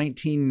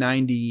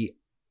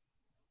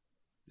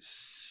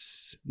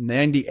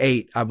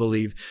 1998, I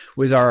believe,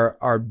 was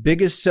our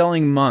biggest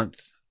selling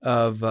month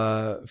of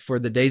for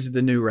the Days of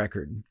the New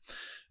record.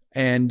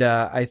 And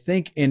I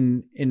think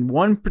in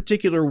one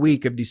particular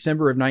week of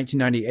December of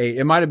 1998,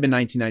 it might have been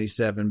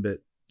 1997, but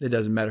it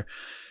doesn't matter.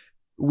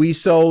 We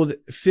sold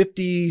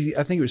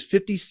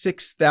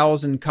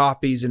 56,000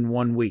 copies in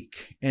 1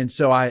 week. And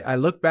so I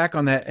look back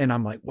on that and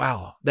I'm like,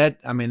 wow,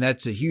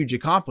 that's a huge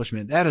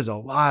accomplishment. That is a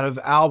lot of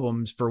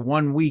albums for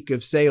 1 week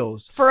of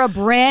sales. For a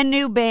brand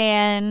new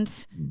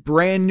band.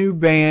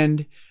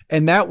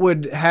 And that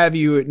would have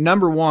you at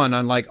number one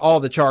on like all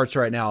the charts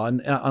right now,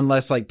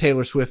 unless like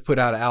Taylor Swift put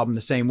out an album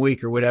the same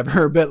week or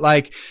whatever. But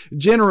like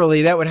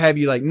generally that would have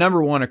you like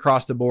number one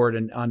across the board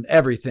and on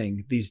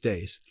everything these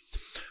days.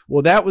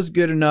 Well, that was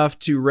good enough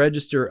to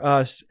register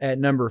us at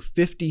number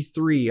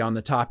 53 on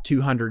the top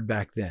 200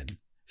 back then.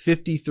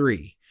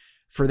 53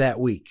 for that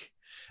week.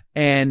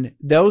 And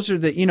those are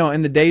the,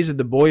 in the days of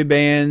the boy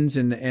bands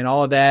and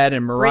all of that,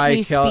 and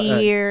Mariah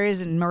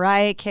Spears and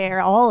Mariah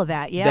Carey, all of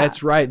that. Yeah.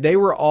 That's right. They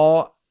were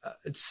all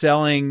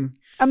selling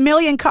 1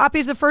 million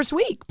copies the first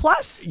week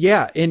plus.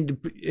 Yeah,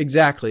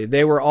 exactly.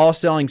 They were all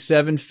selling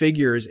 7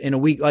 figures in a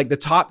week. Like the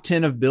top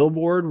 10 of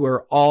Billboard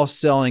were all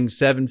selling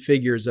 7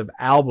 figures of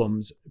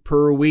albums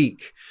per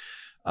week.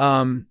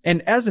 And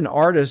as an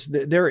artist,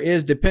 there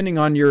is, depending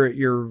on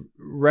your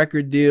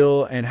record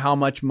deal and how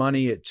much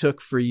money it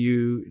took for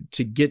you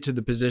to get to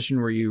the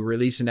position where you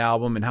release an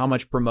album and how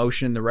much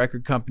promotion the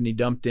record company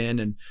dumped in,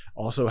 and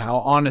also how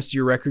honest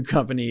your record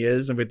company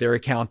is with their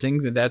accounting.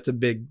 That's a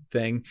big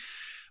thing.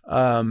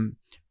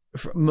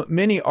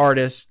 Many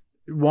artists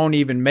won't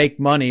even make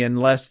money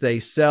unless they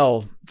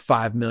sell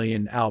 5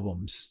 million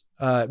albums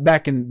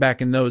back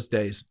in those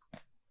days.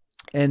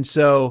 And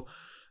so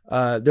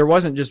there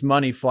wasn't just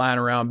money flying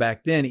around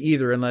back then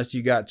either, unless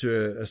you got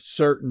to a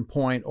certain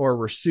point or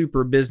were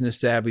super business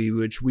savvy,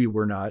 which we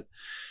were not.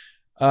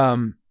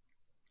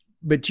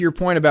 But to your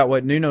point about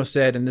what Nuno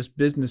said, in this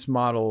business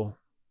model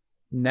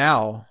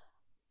now,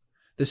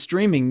 the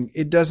streaming,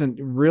 it doesn't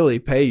really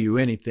pay you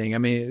anything. I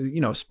mean,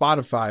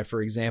 Spotify,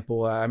 for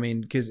example,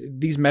 because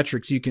these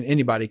metrics,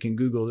 anybody can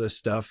Google this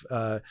stuff.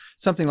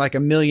 Something like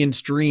 1 million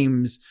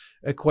streams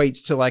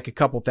equates to like a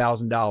couple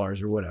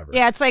 $1,000s or whatever.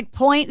 Yeah, it's like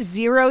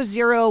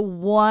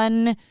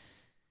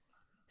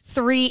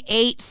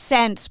 0.00138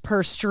 cents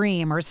per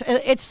stream, or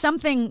it's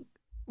something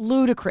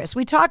ludicrous.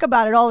 We talk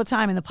about it all the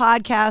time in the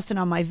podcast and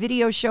on my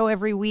video show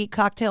every week,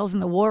 Cocktails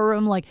in the War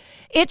Room. Like,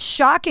 it's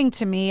shocking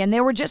to me. And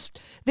there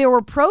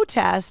were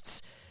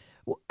protests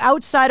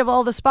outside of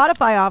all the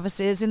Spotify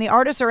offices, and the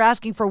artists are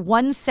asking for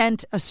 1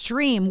 cent a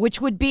stream,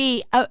 which would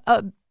be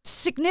a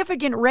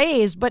significant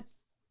raise. But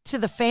to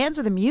the fans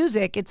of the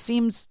music, it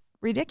seems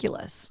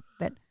ridiculous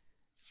that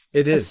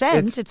it is. A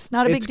cent, it's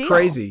not a big deal. It's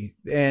crazy.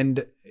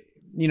 And,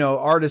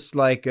 artists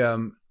like,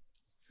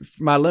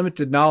 my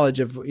limited knowledge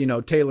of,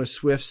 Taylor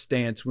Swift's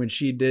stance when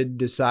she did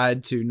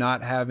decide to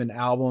not have an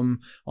album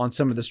on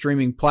some of the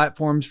streaming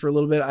platforms for a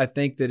little bit, I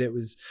think that it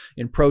was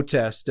in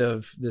protest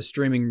of the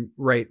streaming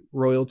rate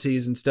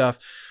royalties and stuff.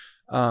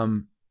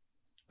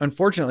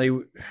 Unfortunately,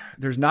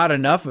 there's not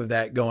enough of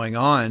that going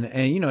on.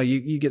 And,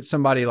 you get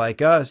somebody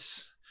like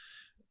us,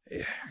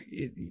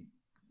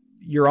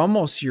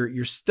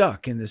 you're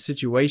stuck in this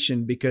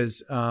situation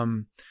because,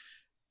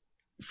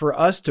 for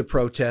us to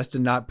protest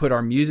and not put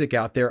our music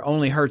out there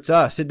only hurts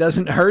us. It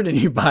doesn't hurt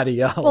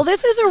anybody else. Well,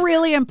 this is a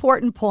really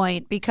important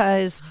point,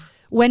 because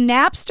when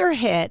Napster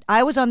hit,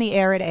 I was on the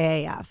air at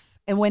AAF.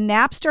 And when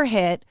Napster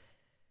hit,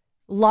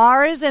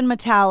 Lars and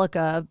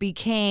Metallica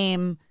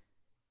became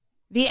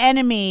the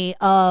enemy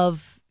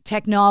of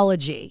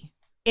technology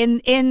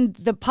in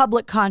the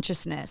public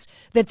consciousness.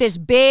 That this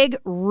big,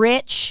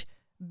 rich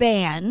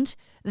band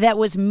that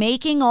was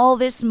making all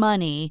this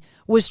money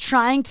was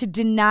trying to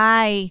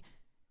deny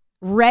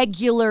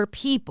regular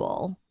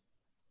people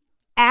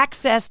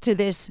access to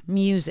this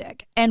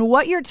music. And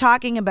what you're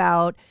talking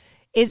about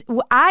is,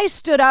 I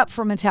stood up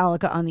for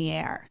Metallica on the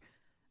air.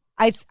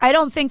 I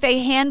don't think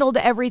they handled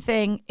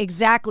everything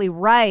exactly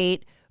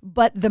right,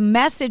 but the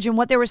message and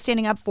what they were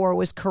standing up for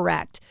was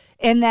correct.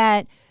 And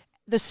that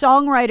the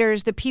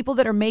songwriters, the people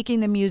that are making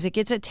the music,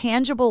 it's a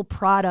tangible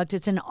product,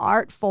 it's an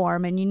art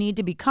form, and you need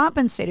to be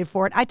compensated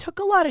for it. I took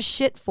a lot of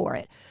shit for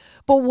it.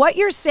 But what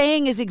you're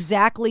saying is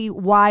exactly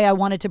why I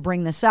wanted to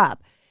bring this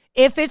up.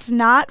 If it's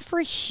not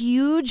for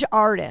huge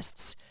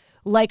artists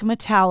like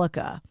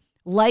Metallica,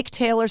 like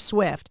Taylor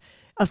Swift,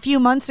 a few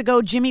months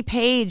ago, Jimmy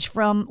Page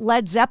from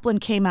Led Zeppelin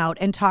came out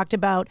and talked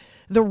about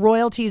the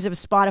royalties of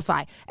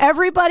Spotify.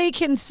 Everybody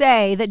can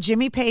say that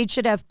Jimmy Page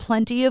should have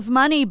plenty of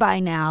money by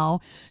now.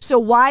 So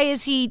why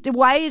is he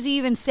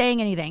even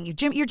saying anything?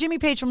 You're Jimmy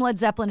Page from Led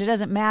Zeppelin. It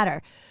doesn't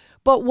matter.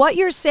 But what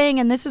you're saying,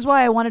 and this is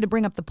why I wanted to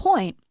bring up the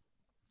point,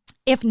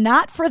 if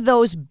not for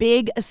those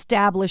big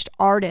established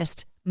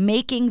artists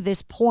making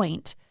this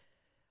point,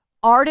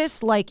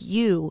 artists like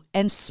you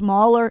and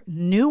smaller,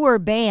 newer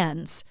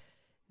bands,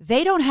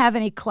 they don't have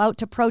any clout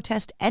to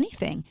protest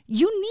anything.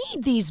 You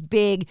need these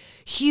big,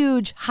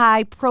 huge,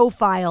 high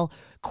profile,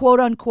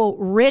 quote unquote,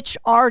 rich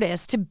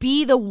artists to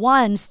be the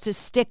ones to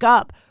stick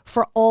up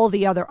for all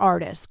the other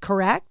artists,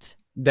 correct?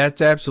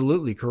 That's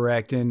absolutely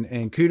correct.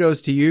 And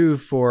kudos to you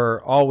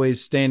for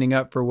always standing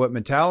up for what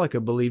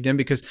Metallica believed in,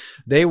 because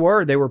they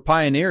were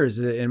pioneers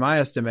in my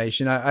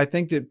estimation. I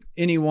think that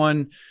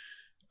anyone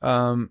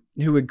who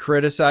would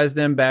criticize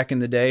them back in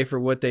the day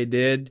for what they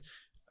did,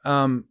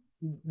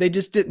 they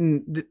just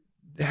didn't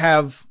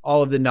have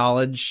all of the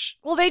knowledge.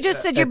 Well, they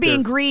just said you're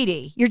being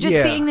greedy. You're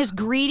just being this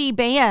greedy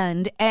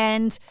band.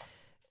 And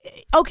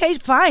okay,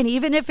 fine.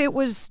 Even if it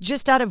was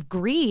just out of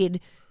greed,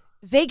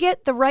 they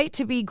get the right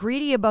to be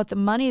greedy about the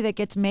money that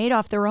gets made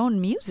off their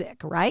own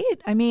music, right?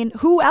 I mean,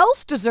 who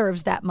else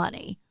deserves that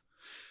money?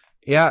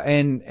 Yeah,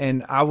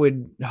 and I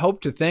would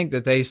hope to think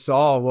that they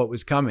saw what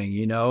was coming,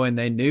 and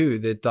they knew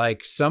that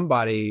like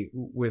somebody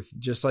with,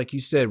 just like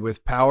you said,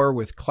 with power,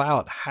 with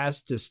clout,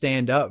 has to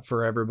stand up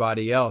for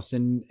everybody else,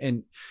 and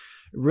it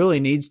really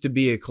needs to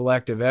be a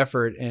collective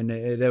effort, and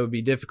that would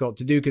be difficult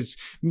to do because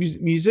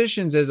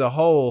musicians as a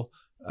whole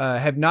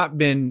have not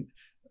been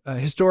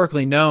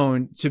historically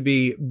known to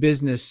be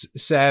business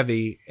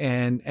savvy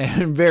and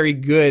very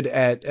good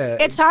at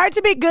it's hard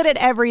to be good at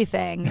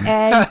everything,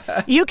 and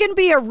you can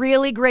be a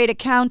really great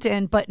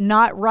accountant but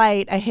not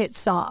write a hit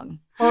song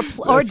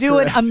or do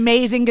an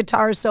amazing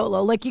guitar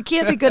solo. Like, you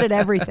can't be good at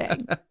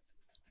everything.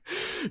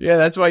 Yeah,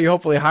 that's why you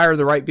hopefully hire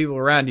the right people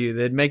around you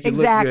that make you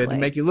look good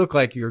and make you look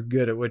like you're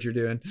good at what you're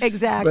doing.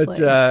 Exactly.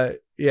 But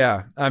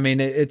yeah, I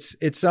mean, it's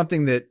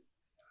something that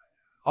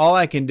all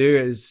I can do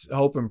is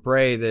hope and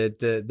pray that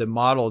the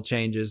model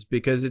changes,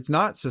 because it's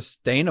not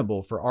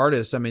sustainable for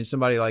artists. I mean,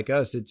 somebody like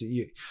us,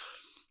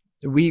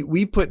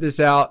 we put this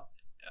out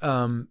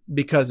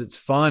because it's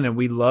fun and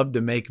we love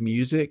to make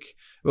music.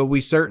 But we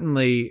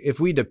certainly, if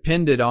we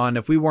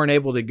weren't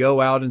able to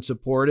go out and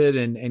support it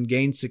and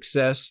gain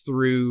success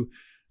through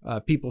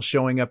people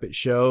showing up at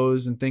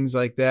shows and things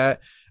like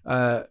that,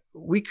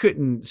 we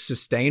couldn't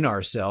sustain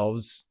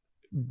ourselves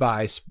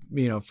by,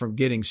 from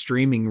getting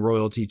streaming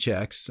royalty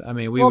checks. I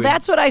mean,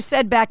 that's what I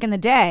said back in the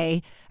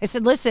day. I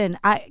said, listen,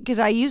 because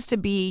I used to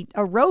be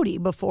a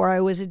roadie before I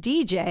was a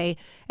DJ.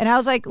 And I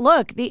was like,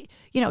 look,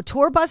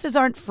 tour buses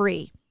aren't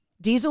free.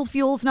 Diesel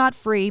fuel's not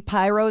free.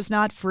 Pyro's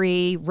not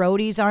free.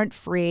 Roadies aren't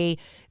free.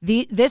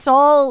 This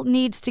all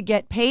needs to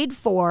get paid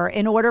for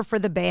in order for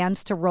the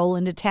bands to roll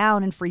into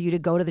town and for you to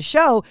go to the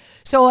show.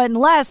 So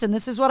unless, and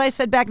this is what I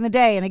said back in the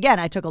day, and again,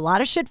 I took a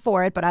lot of shit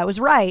for it, but I was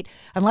right.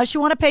 Unless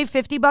you want to pay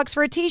 $50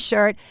 for a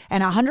t-shirt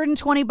and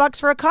 $120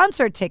 for a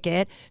concert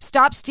ticket,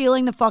 stop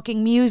stealing the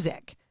fucking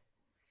music.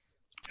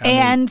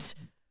 And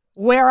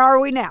where are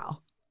we now?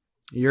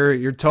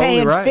 You're totally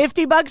paying right.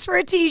 $50 for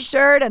a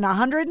t-shirt and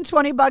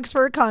 $120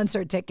 for a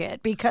concert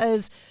ticket,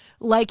 because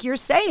like you're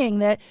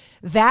saying,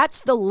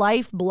 that's the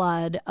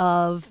lifeblood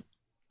of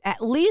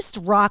at least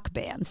rock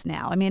bands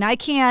now. I mean, I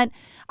can't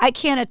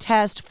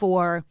attest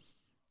for,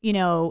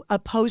 a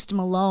Post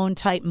Malone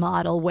type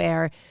model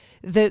where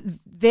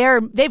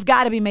they've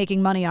got to be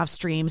making money off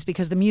streams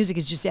because the music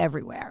is just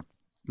everywhere.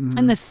 Mm-hmm.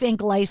 And the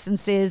sync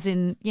licenses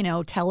and,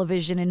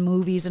 television and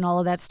movies and all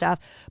of that stuff.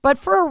 But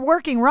for a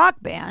working rock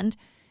band,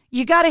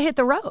 you got to hit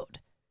the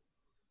road.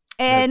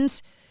 And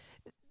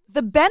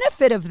the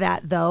benefit of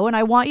that, though, and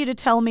I want you to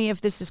tell me if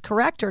this is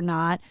correct or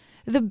not,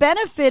 the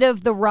benefit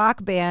of the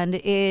rock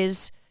band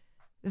is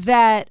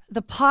that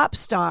the pop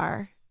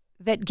star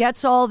that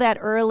gets all that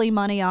early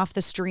money off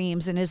the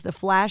streams and is the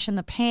flash in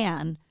the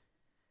pan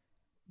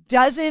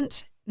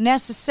doesn't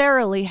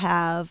necessarily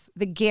have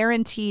the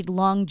guaranteed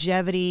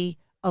longevity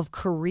of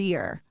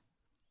career,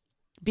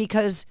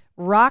 because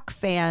rock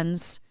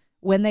fans,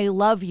 when they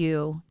love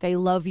you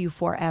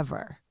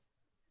forever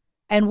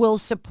and will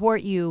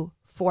support you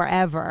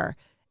forever.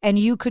 And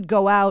you could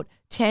go out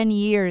 10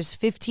 years,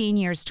 15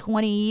 years,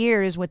 20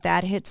 years with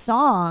that hit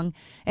song.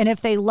 And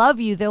if they love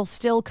you, they'll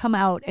still come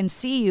out and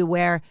see you,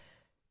 where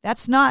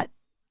that's not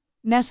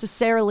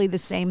necessarily the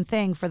same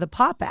thing for the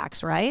pop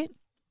acts, right?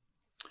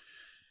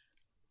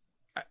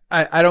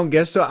 I don't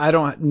guess so. I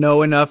don't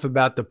know enough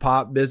about the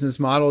pop business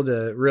model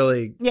to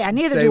really. Yeah,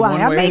 neither do I.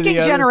 I'm making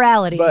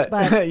generalities,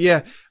 but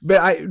yeah.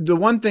 But the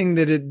one thing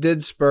that it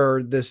did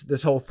spur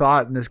this whole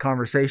thought and this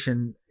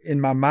conversation in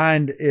my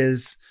mind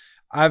is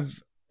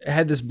I've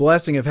had this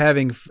blessing of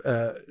having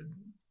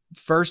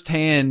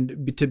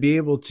firsthand to be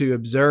able to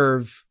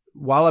observe.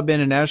 While I've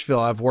been in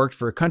Nashville, I've worked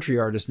for a country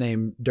artist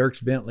named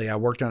Dierks Bentley. I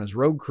worked on his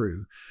road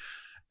crew,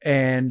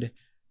 and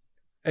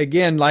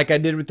again, like I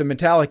did with the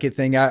Metallica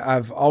thing,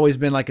 I've always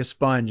been like a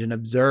sponge and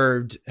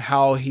observed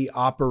how he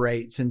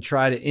operates and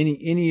try to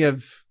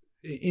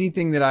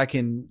anything that I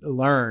can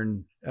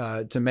learn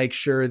to make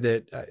sure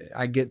that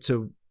I get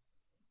to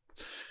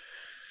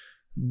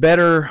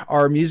better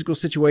our musical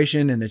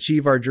situation and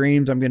achieve our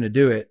dreams. I'm going to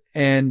do it.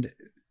 And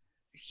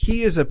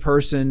he is a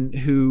person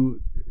who,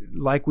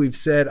 like we've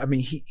said, I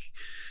mean,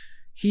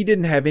 he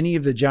didn't have any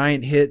of the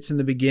giant hits in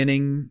the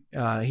beginning.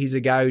 He's a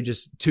guy who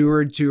just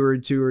toured.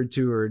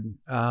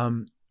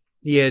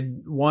 He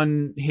had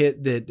one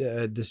hit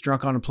that this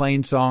Drunk on a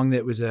Plane song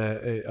that was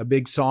a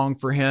big song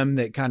for him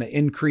that kind of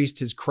increased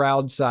his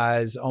crowd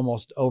size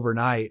almost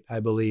overnight, I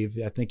believe.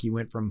 I think he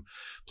went from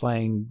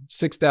playing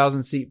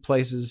 6,000 seat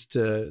places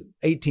to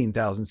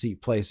 18,000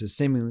 seat places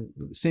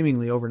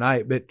seemingly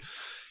overnight. But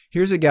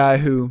here's a guy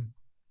who,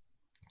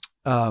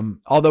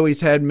 although he's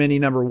had many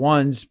number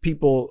ones,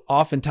 people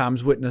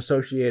oftentimes wouldn't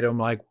associate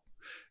him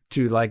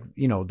to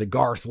the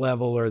Garth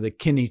level or the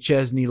Kenny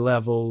Chesney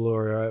level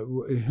or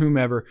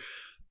whomever.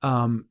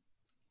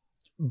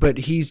 But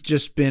he's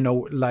just been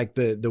like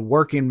the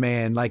working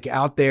man, like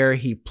out there.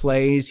 He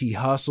plays, he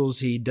hustles,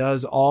 he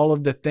does all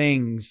of the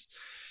things,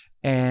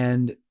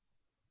 and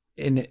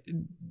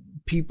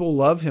people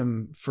love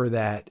him for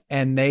that.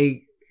 And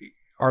they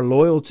are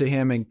loyal to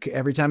him. And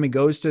every time he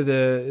goes to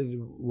the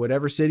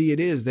whatever city it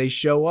is, they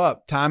show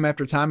up time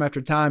after time after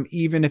time.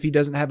 Even if he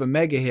doesn't have a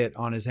mega hit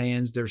on his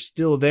hands, they're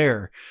still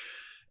there.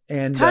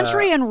 And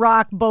country and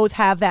rock both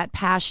have that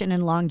passion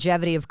and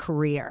longevity of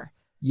career.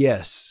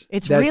 Yes.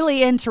 It's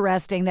really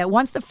interesting that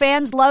once the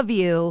fans love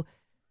you,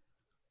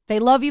 they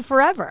love you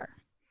forever.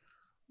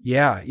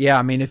 Yeah. Yeah.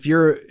 I mean, if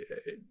you're,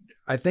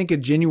 I think, a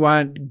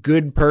genuine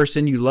good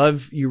person,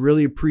 you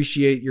really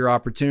appreciate your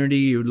opportunity.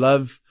 You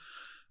love,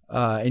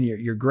 and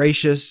you're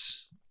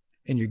gracious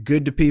and you're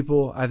good to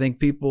people. I think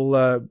people,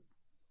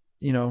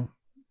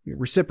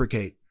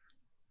 reciprocate.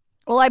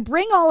 Well, I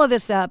bring all of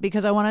this up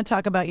because I want to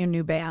talk about your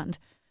new band.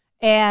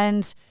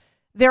 And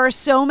there are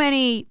so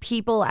many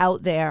people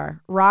out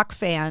there, rock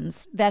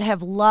fans, that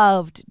have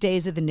loved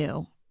Days of the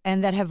New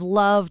and that have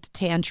loved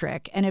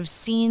Tantric and have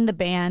seen the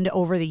band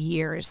over the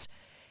years.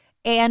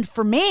 And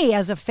for me,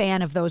 as a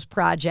fan of those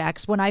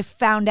projects, when I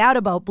found out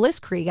about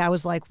Blitzkrieg, I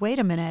was like, wait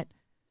a minute,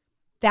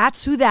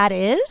 that's who that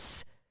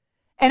is?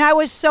 And I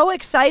was so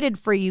excited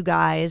for you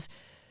guys,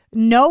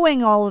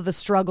 knowing all of the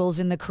struggles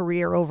in the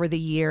career over the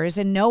years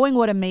and knowing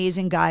what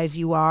amazing guys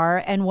you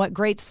are and what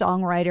great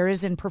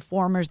songwriters and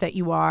performers that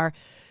you are.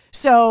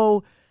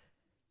 So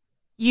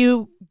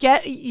you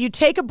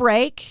take a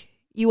break,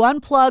 you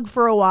unplug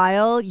for a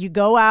while, you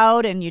go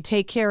out and you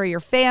take care of your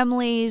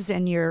families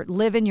and you're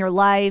living your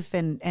life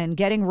and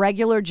getting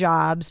regular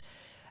jobs.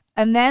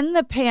 And then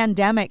the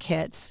pandemic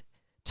hits.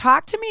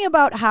 Talk to me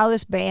about how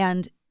this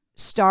band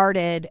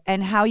started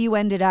and how you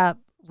ended up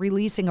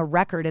releasing a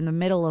record in the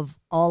middle of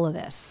all of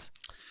this.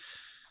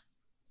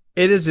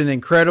 It is an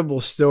incredible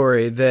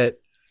story that,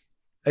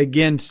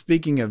 again,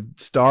 speaking of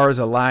stars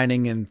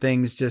aligning and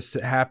things just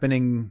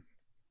happening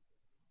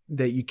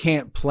that you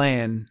can't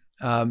plan,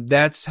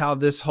 that's how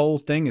this whole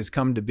thing has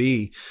come to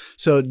be.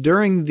 So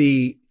during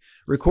the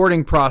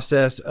recording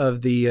process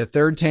of the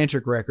third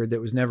Tantric record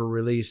that was never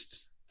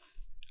released,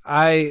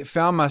 I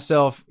found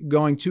myself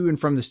going to and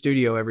from the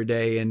studio every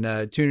day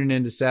and tuning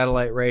into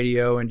satellite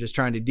radio and just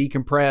trying to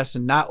decompress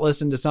and not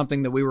listen to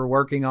something that we were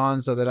working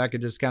on so that I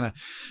could just kind of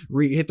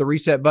hit the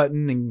reset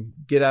button and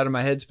get out of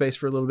my headspace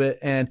for a little bit.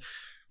 And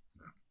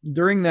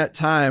during that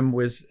time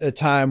was a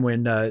time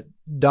when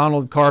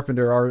Donald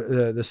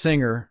Carpenter, the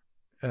singer,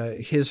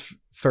 his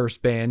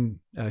first band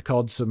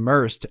called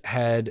Submersed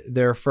had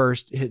their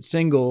first hit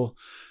single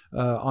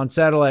on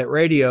satellite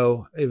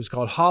radio. It was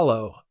called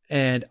Hollow.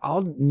 And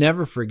I'll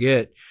never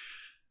forget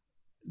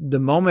the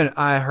moment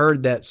I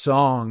heard that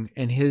song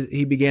and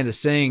he began to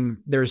sing.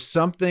 There's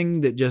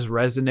something that just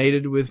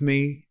resonated with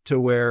me to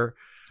where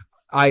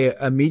I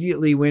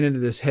immediately went into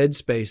this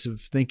headspace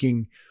of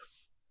thinking,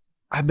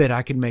 I bet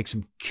I could make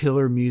some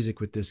killer music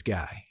with this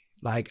guy.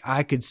 Like,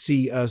 I could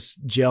see us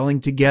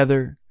gelling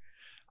together.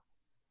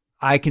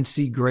 I can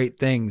see great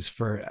things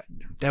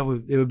it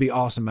would be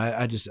awesome.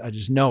 I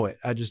just know it.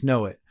 I just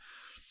know it.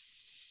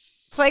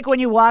 It's like when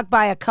you walk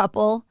by a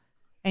couple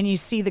and you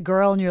see the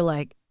girl and you're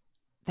like,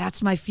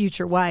 that's my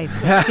future wife.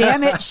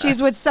 Damn it,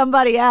 she's with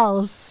somebody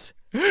else.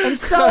 And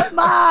so am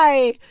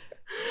I.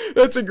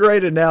 That's a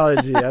great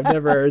analogy. I've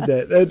never heard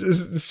that.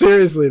 That's,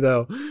 seriously,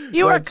 though.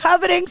 You are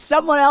coveting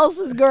someone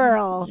else's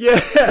girl.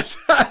 Yes,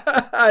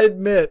 I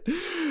admit.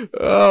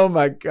 Oh,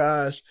 my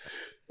gosh.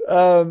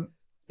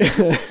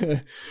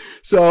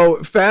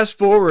 So fast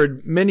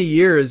forward many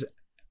years,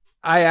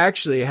 I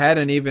actually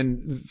hadn't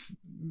even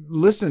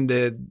listened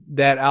to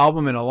that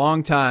album in a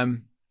long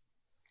time.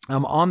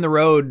 I'm on the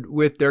road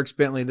with Dierks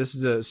Bentley. This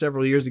is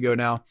several years ago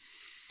now.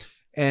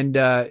 And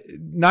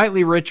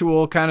Nightly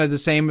Ritual, kind of the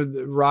same with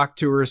the rock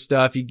tour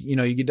stuff.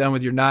 You get done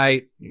with your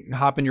night,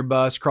 hop in your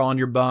bus, crawl in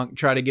your bunk,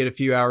 try to get a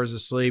few hours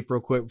of sleep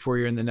real quick before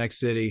you're in the next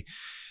city.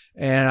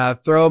 And I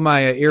throw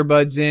my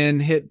earbuds in,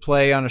 hit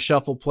play on a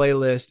shuffle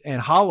playlist,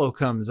 and Hollow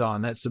comes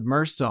on, that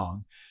Submersed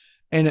song.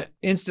 And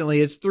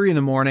instantly, it's 3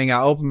 a.m.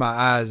 I open my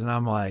eyes and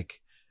I'm like,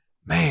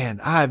 man,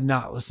 I have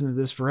not listened to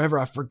this forever.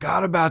 I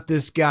forgot about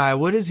this guy.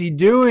 What is he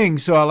doing?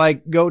 So I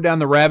go down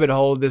the rabbit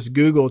hole of this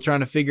Google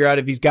trying to figure out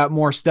if he's got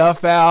more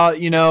stuff out,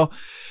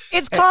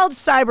 It's called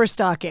cyber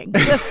stalking,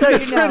 just so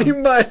you know. Pretty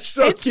much.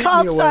 So it's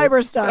called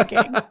cyber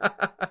stalking.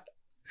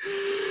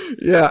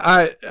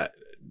 Yeah,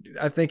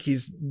 I think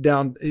he's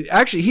down.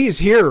 Actually, he is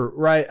here,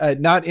 right?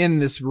 Not in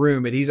this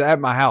room, but he's at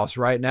my house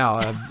right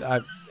now.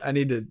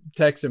 to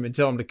text him and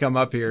tell him to come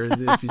up here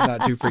if he's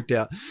not too freaked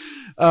out.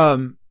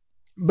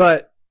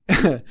 But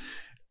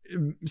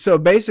so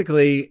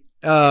basically,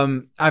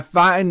 I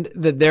find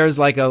that there's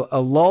like a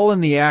lull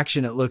in the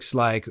action. It looks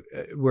like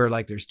where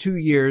like there's 2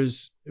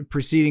 years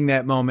preceding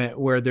that moment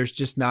where there's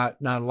just not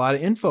a lot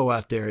of info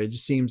out there. It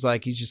just seems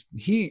like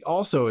he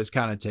also is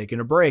kind of taking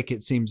a break.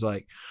 It seems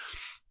like.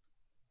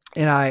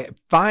 And I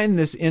find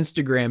this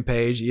Instagram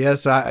page.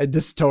 Yes,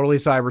 this is totally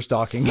cyber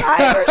stalking.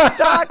 Cyber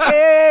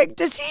stalking.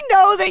 Does he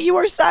know that you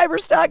were cyber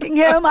stalking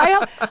him?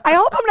 I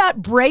hope I'm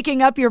not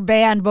breaking up your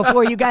band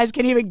before you guys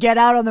can even get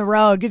out on the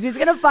road, because he's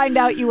going to find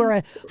out you were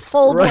a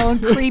full-blown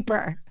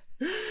creeper.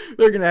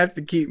 They're going to have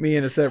to keep me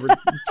in a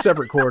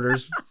separate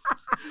quarters.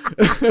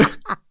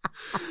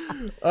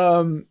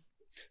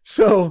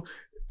 So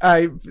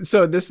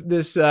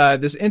this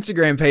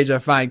Instagram page I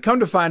find,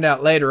 come to find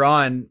out later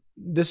on,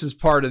 this is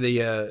part of the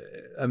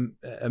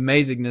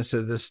amazingness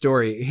of this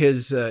story.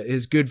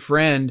 His good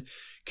friend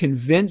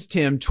convinced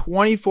him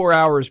 24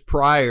 hours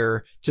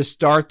prior to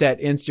start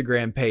that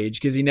Instagram page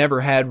because he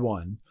never had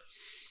one.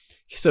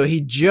 So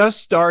he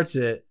just starts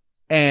it,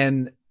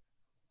 and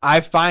I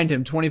find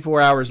him 24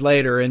 hours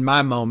later in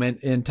my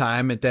moment in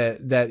time at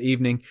that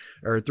evening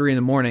or 3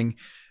 a.m.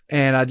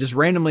 And I just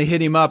randomly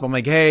hit him up. I'm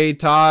like, hey,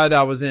 Todd,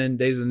 I was in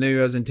Days of the New.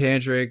 I was in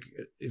Tantric.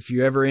 If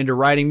you ever into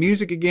writing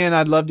music again,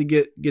 I'd love to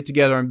get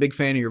together. I'm a big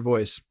fan of your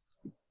voice.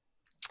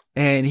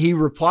 And he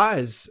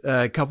replies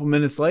a couple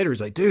minutes later.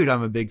 He's like, dude,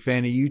 I'm a big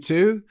fan of you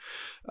too.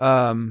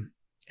 And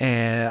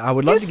I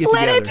would love to get together.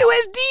 You slid into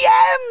his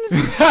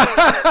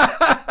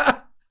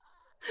DMs.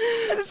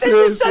 This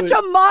is such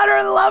a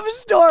modern love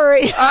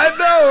story. I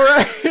know,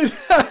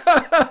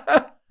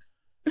 right?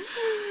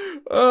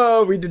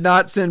 Oh, we did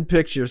not send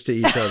pictures to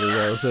each other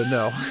though, so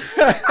no.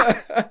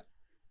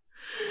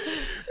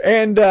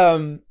 And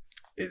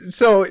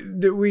so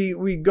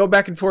we go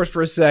back and forth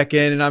for a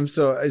second, and I'm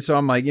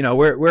like,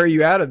 where are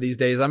you out of these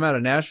days? I'm out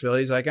of Nashville.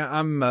 He's like,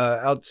 I'm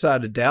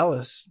outside of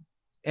Dallas,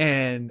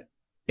 and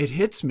it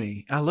hits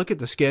me. I look at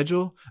the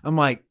schedule. I'm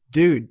like,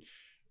 dude,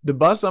 the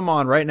bus I'm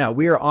on right now,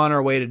 we are on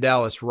our way to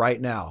Dallas right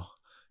now.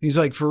 He's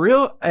like, for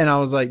real? And I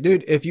was like,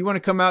 dude, if you want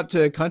to come out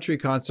to a country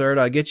concert,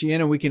 I'll get you in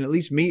and we can at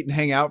least meet and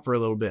hang out for a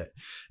little bit.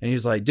 And he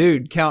was like,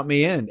 dude, count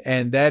me in.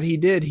 And that he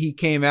did. He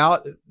came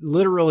out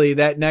literally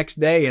that next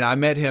day, and I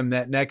met him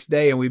that next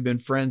day, and we've been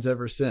friends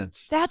ever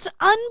since. That's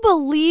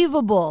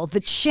unbelievable. The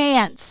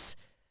chance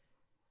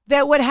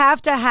that would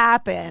have to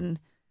happen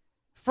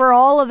for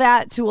all of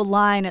that to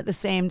align at the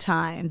same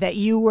time, that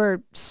you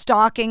were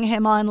stalking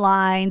him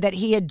online, that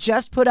he had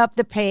just put up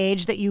the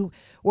page, that you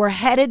were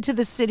headed to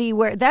the city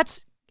where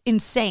that's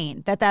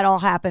insane that all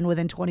happened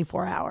within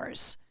 24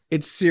 hours.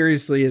 It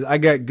seriously is. I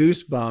got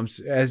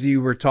goosebumps as you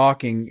were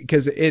talking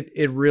because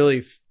it really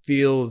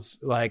feels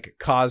like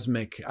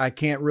cosmic. I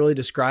can't really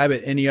describe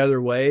it any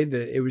other way,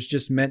 that it was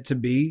just meant to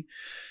be.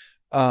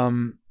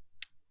 And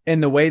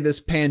the way this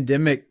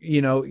pandemic,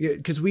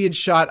 because we had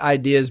shot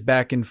ideas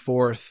back and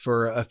forth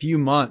for a few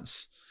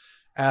months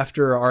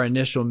after our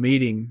initial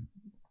meeting,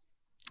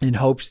 in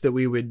hopes that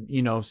we would,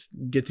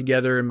 get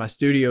together in my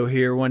studio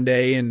here one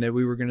day and that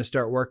we were going to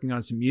start working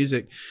on some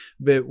music.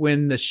 But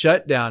when the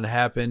shutdown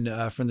happened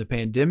from the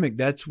pandemic,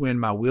 that's when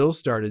my wheels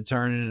started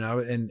turning.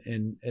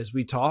 And as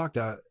we talked,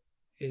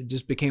 it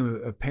just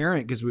became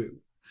apparent because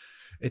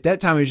at that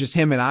time it was just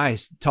him and I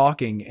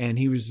talking, and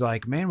he was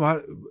like, man,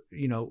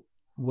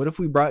 what if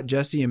we brought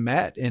Jesse and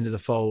Matt into the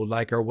fold?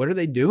 Like, or what are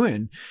they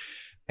doing?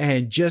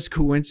 And just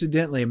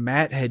coincidentally,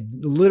 Matt had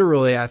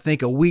literally, I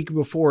think a week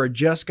before,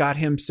 just got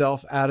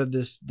himself out of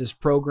this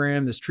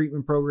program, this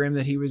treatment program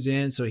that he was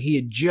in. So he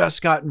had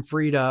just gotten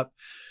freed up.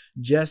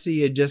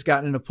 Jesse had just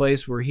gotten in a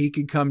place where he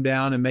could come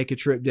down and make a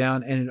trip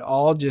down, and it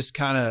all just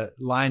kind of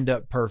lined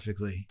up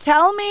perfectly.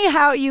 Tell me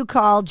how you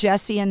call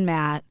Jesse and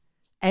Matt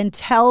and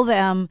tell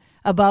them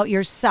about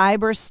your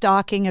cyber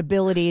stalking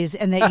abilities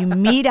and that you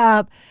meet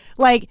up.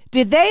 Like,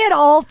 did they at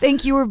all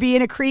think you were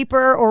being a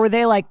creeper, or were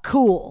they like,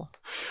 cool?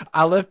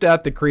 I left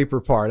out the creeper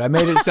part. I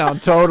made it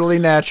sound totally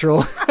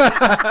natural.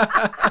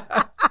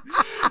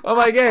 I'm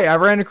like, hey, I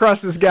ran across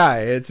this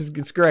guy.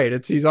 It's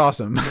great. He's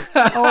awesome.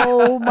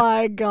 Oh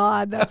my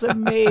God, that's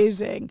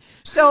amazing.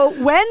 So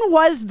when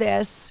was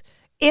this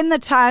in the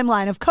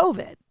timeline of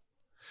COVID?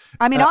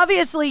 I mean,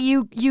 obviously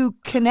you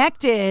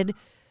connected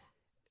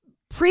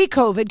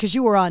pre-COVID because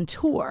you were on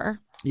tour.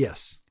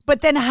 Yes.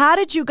 But then how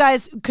did you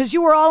guys, because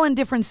you were all in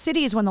different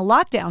cities when the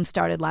lockdown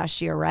started last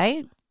year,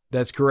 right?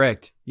 That's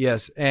correct.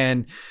 Yes.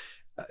 And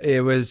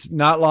it was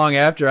not long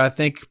after, I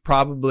think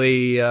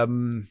probably a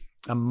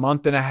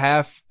month and a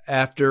half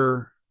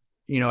after,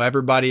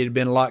 everybody had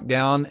been locked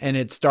down, and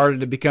it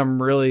started to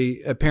become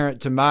really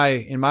apparent in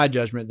my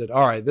judgment that,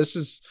 all right, this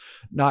is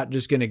not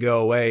just going to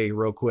go away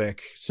real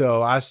quick.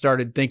 So I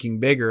started thinking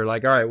bigger,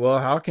 like, all right, well,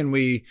 how can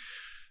we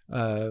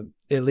at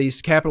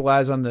least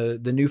capitalize on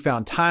the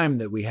newfound time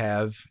that we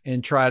have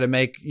and try to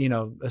make,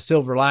 a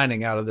silver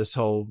lining out of this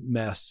whole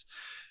mess.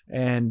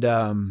 And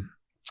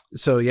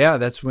so yeah,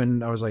 that's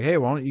when I was like, hey,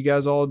 why don't you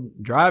guys all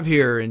drive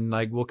here and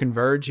like we'll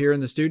converge here in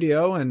the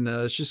studio and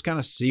let's just kind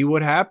of see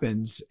what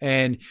happens.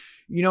 And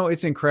you know,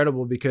 it's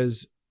incredible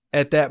because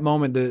at that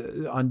moment,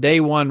 on day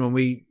one, when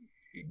we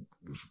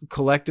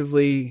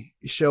collectively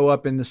show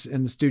up in the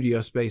studio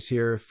space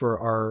here for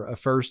our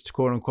first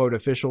quote unquote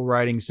official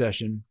writing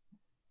session,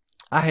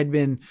 I had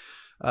been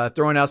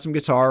throwing out some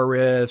guitar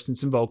riffs and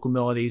some vocal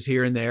melodies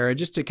here and there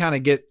just to kind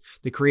of get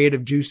the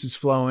creative juices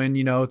flowing,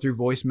 you know, through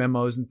voice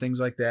memos and things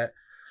like that.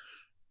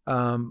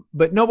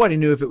 But nobody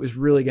knew if it was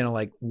really going to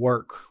like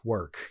work,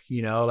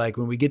 you know, like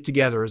when we get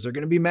together, is there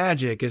going to be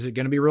magic? Is it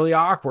going to be really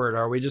awkward?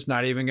 Are we just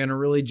not even going to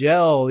really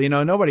gel? You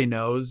know, nobody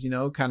knows, you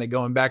know, kind of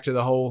going back to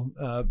the whole,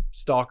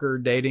 stalker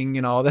dating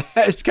and all that.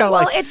 It's kind of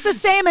well, it's the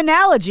same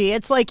analogy.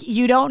 It's like,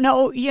 you don't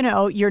know, you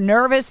know, you're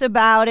nervous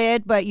about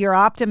it, but you're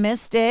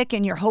optimistic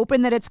and you're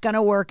hoping that it's going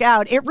to work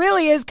out. It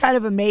really is kind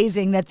of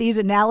amazing that these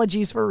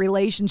analogies for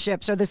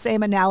relationships are the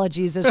same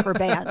analogies as for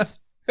bands.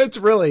 It's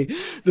really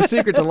the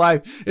secret to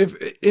life. If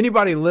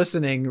anybody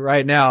listening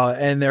right now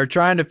and they're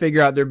trying to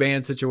figure out their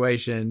band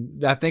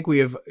situation, I think we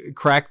have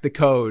cracked the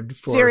code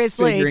for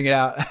figuring it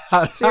out,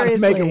 how to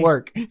make it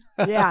work.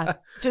 Yeah.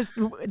 Just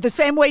the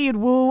same way you'd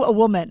woo a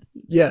woman.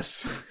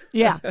 Yes.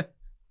 Yeah.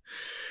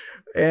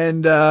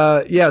 And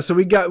so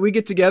we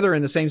get together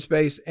in the same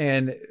space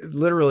and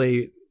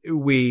literally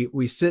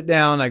we sit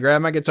down, I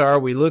grab my guitar,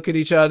 we look at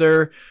each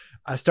other.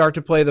 I start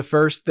to play the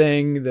first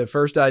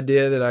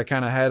idea that I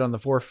kind of had on the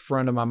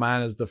forefront of my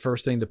mind as the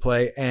first thing to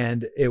play.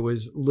 And it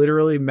was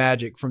literally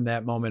magic from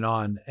that moment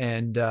on.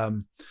 And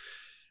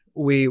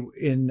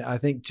in I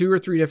think 2 or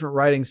 3 different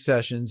writing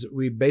sessions,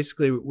 we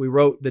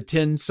wrote the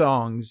 10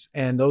 songs,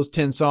 and those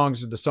 10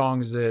 songs are the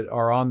songs that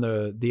are on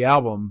the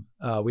album.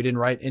 We didn't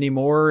write any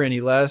more or any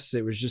less.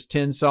 It was just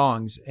 10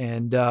 songs.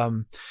 And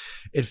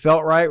it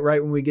felt right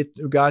when we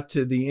got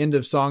to the end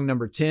of song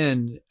number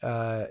 10.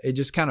 It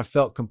just kind of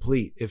felt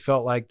complete. It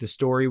felt like the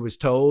story was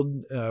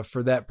told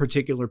for that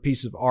particular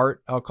piece of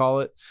art, I'll call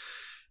it.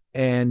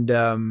 And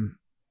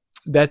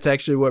that's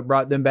actually what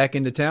brought them back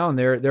into town.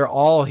 They're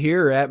all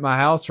here at my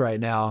house right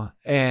now,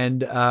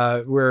 and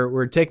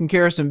we're taking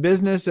care of some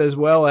business as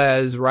well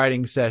as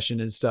writing session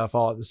and stuff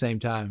all at the same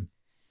time.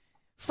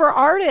 For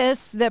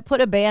artists that put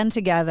a band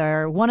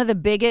together, one of the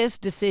biggest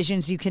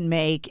decisions you can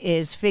make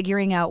is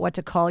figuring out what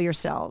to call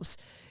yourselves.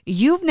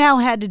 You've now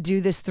had to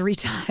do this 3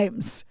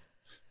 times.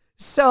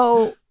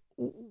 So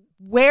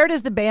where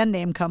does the band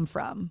name come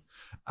from?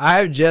 I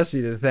have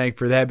Jesse to thank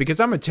for that because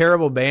I'm a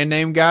terrible band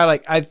name guy.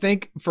 Like I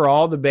think for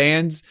all the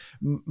bands,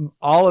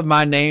 all of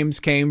my names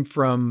came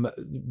from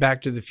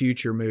Back to the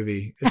Future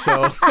movie.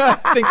 So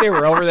I think they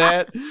were over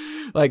that.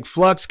 Like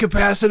Flux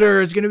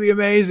Capacitor is going to be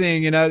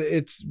amazing. You know,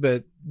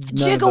 but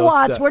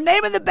Gigawatts. We're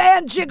naming the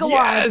band Gigawatts.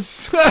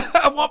 Yes.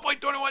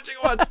 1.21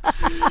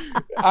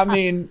 gigawatts. I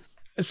mean,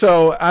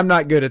 so I'm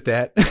not good at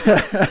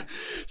that.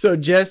 So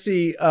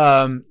Jesse,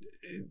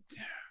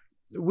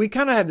 we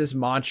kind of have this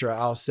mantra,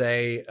 I'll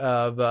say,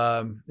 of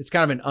it's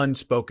kind of an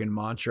unspoken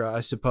mantra, I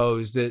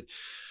suppose, that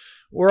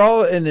we're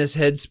all in this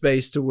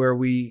headspace to where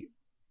we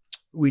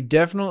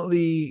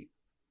definitely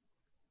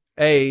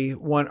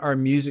want our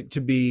music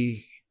to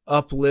be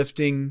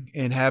uplifting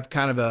and have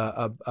kind of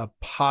a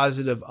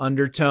positive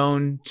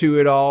undertone to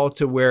it all,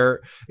 to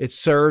where it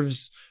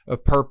serves a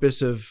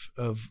purpose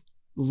of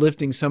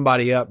lifting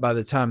somebody up by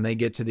the time they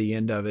get to the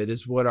end of it,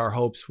 is what our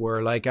hopes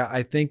were. Like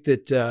I think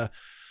that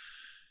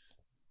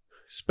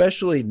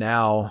especially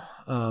now,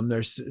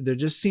 there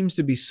just seems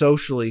to be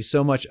socially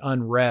so much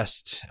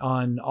unrest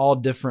on all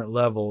different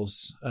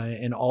levels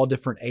in all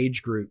different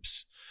age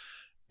groups.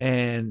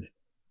 And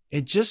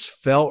it just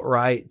felt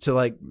right to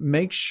like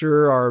make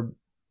sure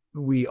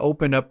we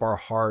open up our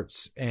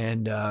hearts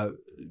and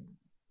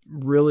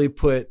really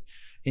put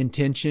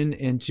intention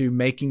into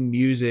making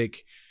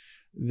music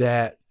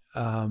that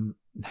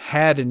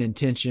had an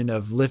intention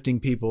of lifting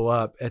people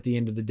up at the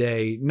end of the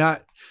day.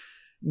 Not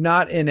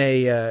in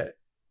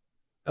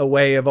a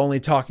way of only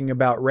talking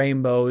about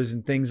rainbows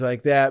and things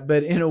like that,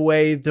 but in a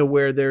way to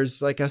where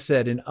there's, like I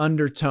said, an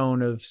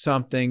undertone of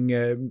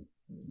something.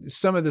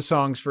 Some of the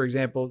songs, for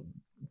example,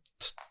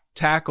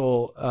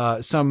 tackle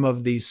some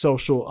of the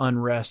social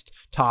unrest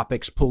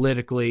topics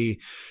politically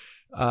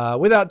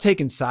without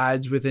taking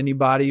sides with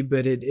anybody,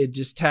 but it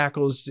just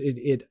tackles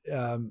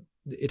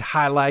it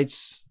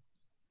highlights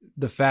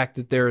the fact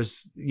that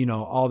there's, you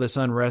know, all this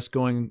unrest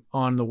going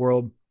on in the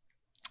world.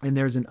 And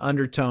there's an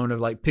undertone of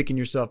like picking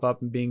yourself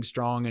up and being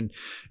strong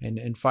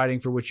and fighting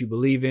for what you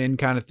believe in,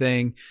 kind of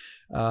thing.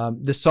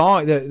 The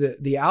song,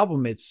 the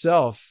album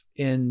itself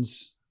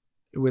ends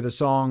with a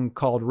song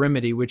called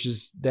Remedy,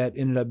 that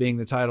ended up being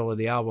the title of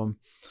the album,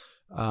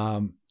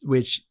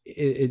 which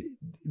it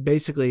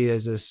basically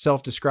is a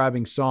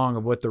self-describing song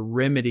of what the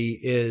remedy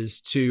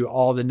is to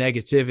all the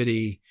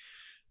negativity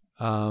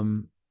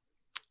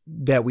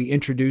that we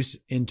introduce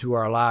into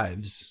our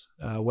lives,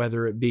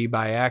 whether it be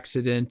by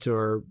accident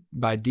or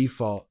by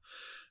default.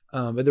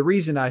 But the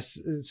reason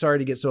sorry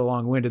to get so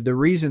long-winded, the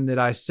reason that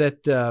I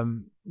set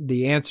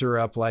the answer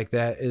up like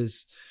that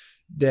is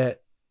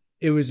that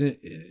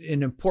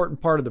an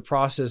important part of the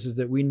process is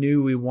that we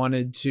knew we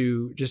wanted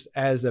to, just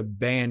as a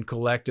band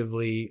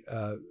collectively,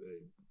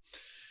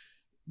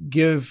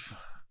 give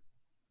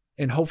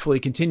and hopefully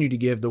continue to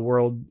give the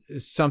world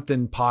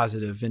something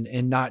positive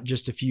and not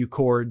just a few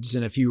chords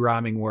and a few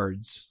rhyming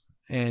words.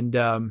 And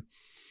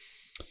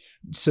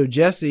so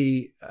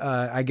Jesse,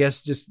 I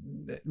guess just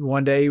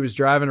one day he was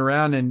driving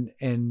around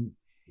and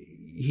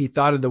he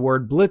thought of the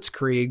word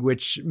Blitzkrieg,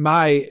 which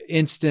my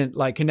instant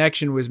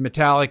connection was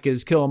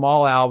Metallica's Kill 'Em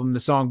All album, the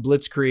song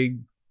Blitzkrieg,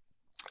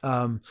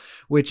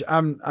 which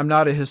I'm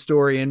not a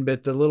historian,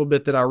 but the little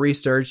bit that I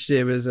researched,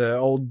 it was an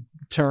old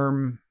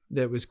term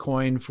that was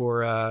coined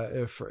for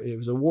it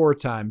was a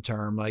wartime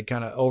term,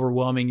 kind of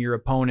overwhelming your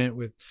opponent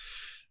with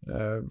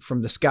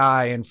from the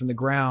sky and from the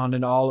ground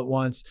and all at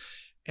once.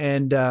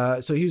 And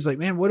so he was like,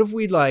 man, what if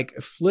we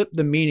flip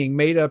the meaning,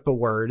 made up a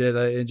word?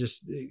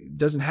 It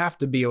doesn't have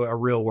to be a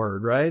real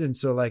word, right? And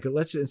so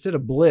let's, instead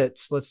of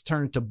blitz, let's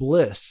turn it to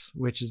bliss,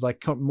 which is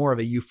more of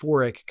a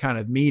euphoric kind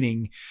of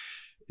meaning,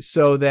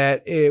 so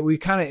that we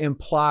kind of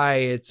imply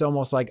it's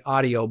almost like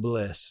audio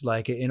bliss,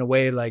 in a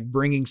way,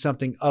 bringing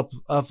something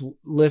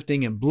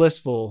uplifting and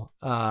blissful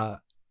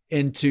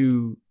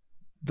into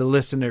the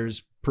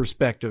listener's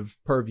perspective,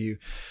 purview.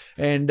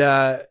 And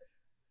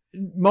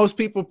most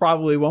people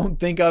probably won't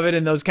think of it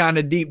in those kind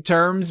of deep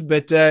terms,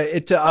 but to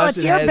us,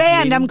 it's your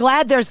band. Meaning. I'm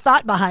glad there's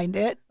thought behind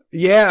it.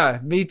 Yeah,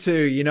 me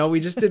too. We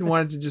just didn't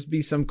want it to just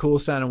be some cool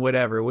sound and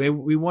whatever.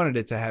 We wanted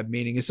it to have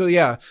meaning. And so,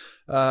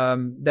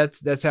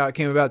 that's how it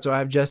came about. So I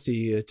have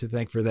Jesse to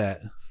thank for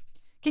that.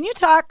 Can you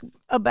talk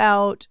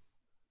about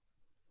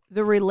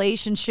the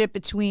relationship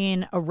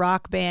between a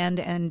rock band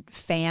and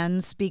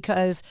fans?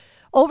 Because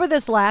over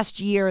this last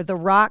year, the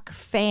rock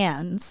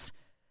fans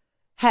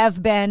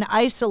have been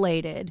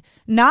isolated,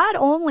 not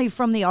only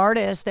from the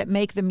artists that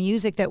make the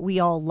music that we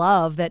all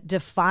love, that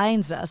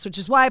defines us, which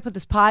is why I put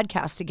this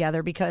podcast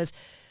together, because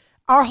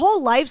our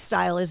whole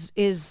lifestyle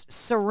is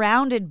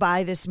surrounded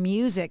by this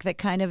music that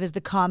kind of is the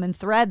common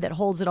thread that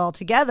holds it all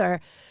together.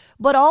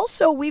 But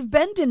also we've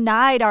been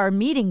denied our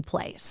meeting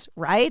place,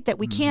 right? That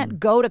we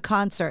can't go to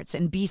concerts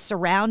and be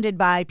surrounded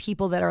by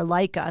people that are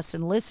like us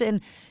and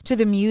listen to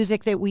the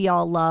music that we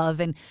all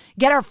love and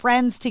get our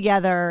friends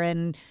together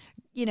and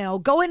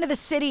go into the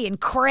city and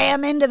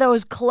cram into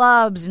those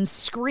clubs and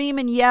scream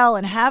and yell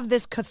and have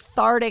this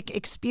cathartic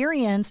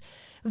experience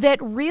that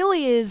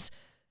really is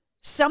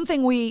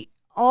something we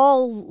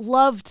all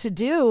love to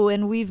do,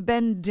 and we've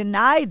been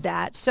denied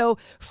that. So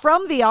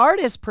from the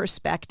artist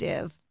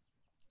perspective,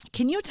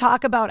 can you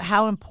talk about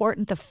how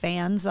important the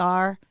fans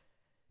are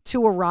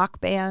to a rock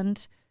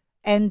band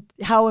and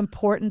how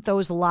important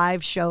those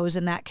live shows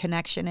and that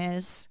connection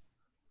is?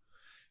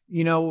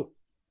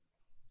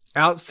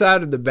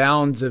 Outside of the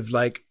bounds of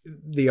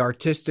the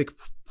artistic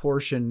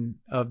portion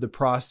of the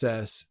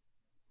process,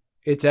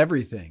 it's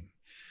everything.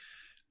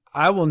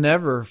 I will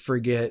never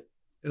forget,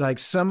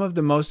 some of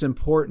the most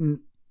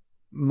important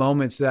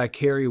moments that I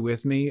carry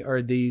with me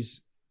are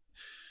these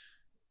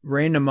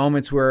random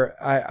moments where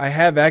I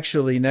have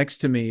actually next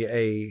to me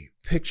a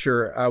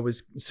picture.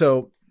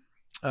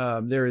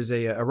 There is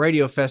a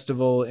radio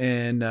festival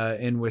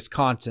in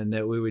Wisconsin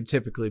that we would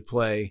typically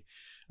play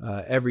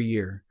every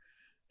year.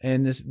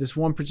 And this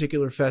one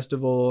particular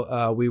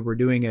festival, we were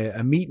doing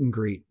a meet and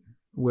greet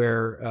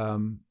where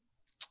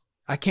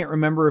I can't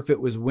remember if it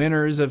was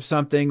winners of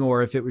something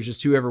or if it was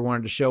just whoever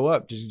wanted to show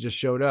up just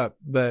showed up.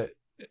 But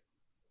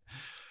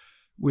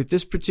with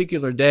this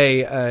particular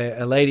day,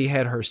 a lady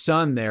had her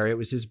son there. It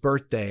was his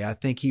birthday. I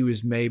think he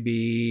was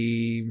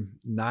maybe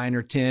 9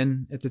 or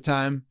 10 at the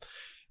time.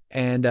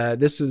 And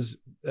this is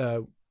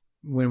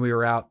when we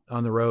were out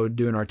on the road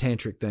doing our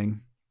tantric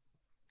thing.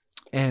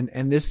 And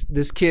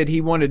this kid,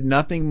 he wanted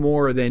nothing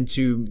more than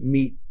to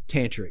meet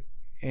Tantric.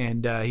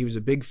 And he was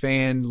a big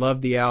fan,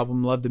 loved the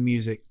album, loved the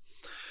music.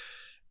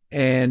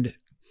 And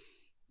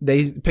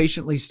they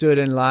patiently stood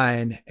in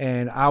line,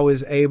 and I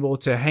was able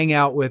to hang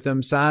out with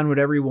him, sign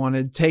whatever he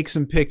wanted, take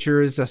some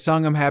pictures. I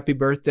sung him happy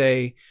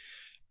birthday.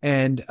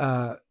 And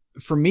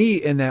for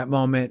me in that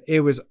moment,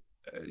 it was,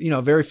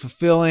 very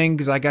fulfilling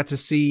because I got to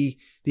see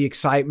the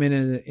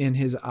excitement in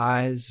his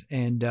eyes.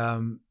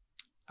 And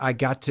I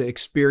got to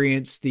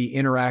experience the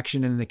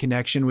interaction and the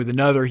connection with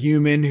another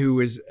human who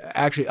was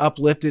actually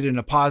uplifted in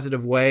a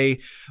positive way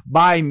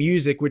by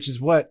music, which is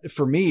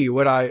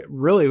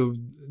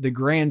the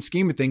grand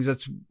scheme of things,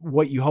 that's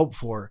what you hope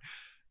for,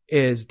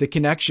 is the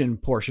connection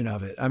portion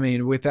of it. I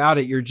mean, without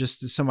it, you're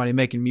just somebody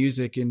making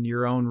music in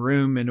your own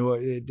room. And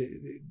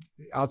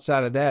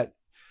outside of that,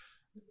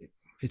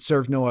 it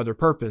serves no other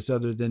purpose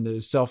other than to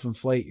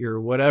self-inflate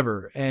your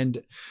whatever.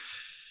 And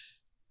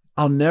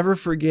I'll never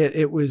forget,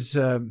 it was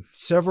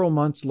several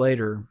months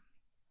later,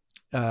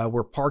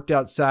 we're parked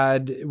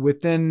outside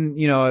within,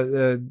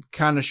 a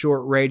kind of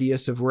short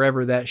radius of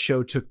wherever that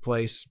show took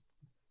place.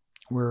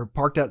 We're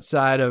parked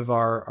outside of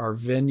our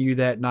venue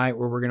that night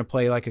where we're going to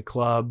play a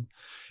club.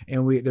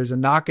 And there's a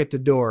knock at the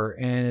door,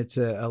 and it's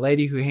a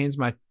lady who hands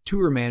my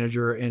tour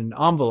manager an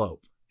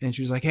envelope. And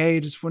she was like, hey,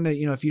 just want to,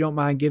 if you don't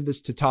mind, give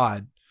this to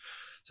Todd.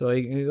 So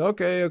he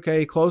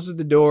he closes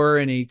the door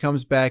and he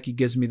comes back. He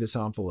gives me this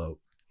envelope,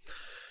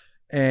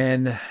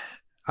 and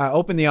I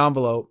open the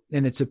envelope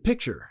and it's a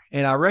picture,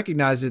 and I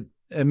recognize it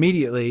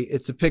immediately.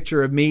 It's a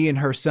picture of me and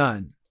her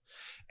son,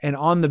 and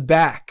on the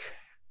back,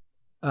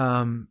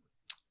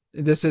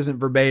 this isn't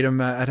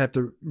verbatim. I'd have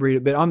to read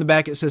it, but on the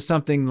back it says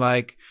something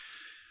like,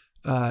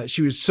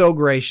 she was so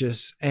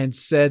gracious and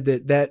said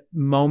that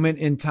moment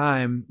in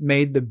time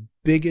made the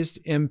biggest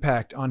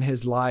impact on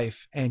his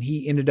life. And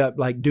he ended up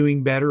like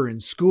doing better in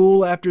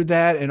school after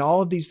that and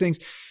all of these things.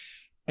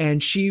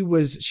 And she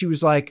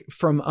was like,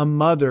 from a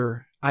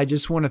mother, I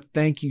just want to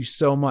thank you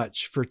so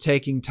much for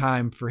taking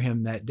time for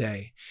him that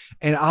day.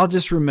 And I'll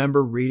just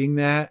remember reading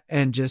that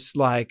and just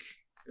like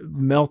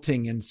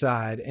melting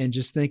inside and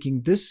just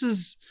thinking, this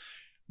is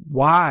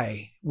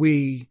why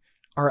we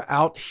are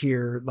out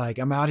here. Like,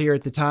 I'm out here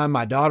at the time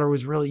my daughter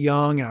was really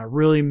young and I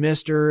really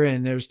missed her.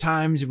 And there's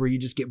times where you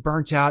just get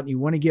burnt out and you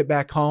want to get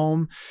back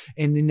home.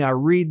 And then I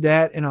read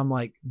that and I'm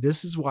like,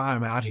 this is why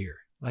I'm out here.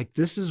 Like,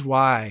 this is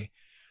why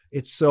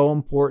it's so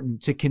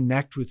important to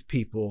connect with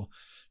people,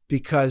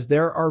 because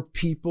there are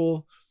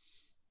people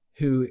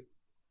who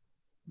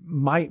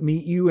might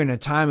meet you in a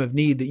time of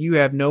need that you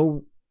have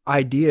no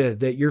idea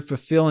that you're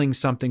fulfilling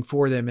something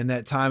for them in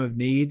that time of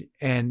need.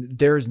 And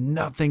there's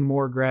nothing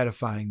more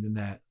gratifying than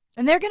that.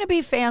 And they're going to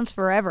be fans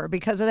forever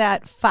because of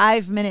that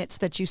 5 minutes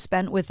that you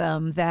spent with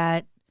them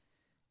that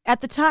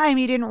at the time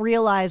you didn't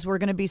realize were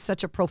going to be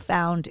such a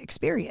profound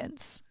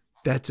experience.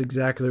 That's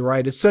exactly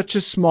right. It's such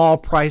a small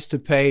price to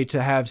pay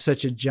to have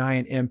such a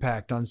giant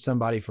impact on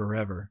somebody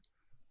forever.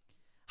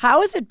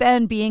 How has it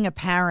been being a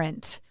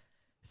parent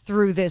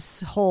through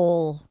this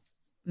whole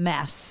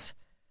mess?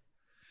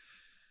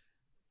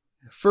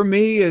 For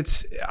me,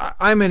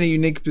 I'm in a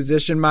unique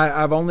position.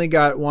 I've only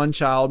got one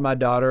child, my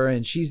daughter,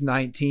 and she's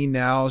 19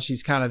 now.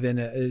 She's kind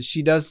of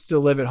she does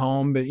still live at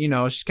home, but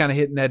she's kind of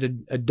hitting that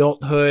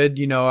adulthood.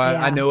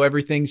 I know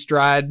everything's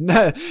stride,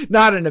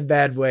 not in a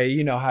bad way.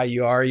 You know how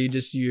you are.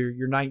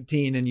 You're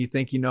 19 and you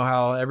think you know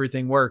how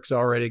everything works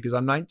already because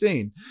I'm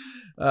 19.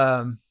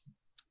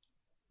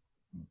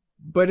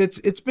 But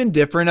it's been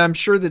different. I'm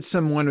sure that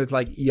someone with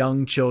like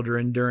young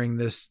children during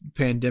this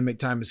pandemic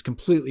time is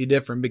completely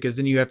different, because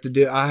then you have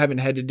to I haven't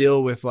had to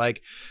deal with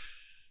like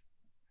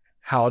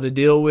how to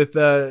deal with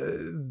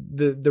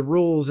the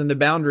rules and the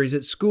boundaries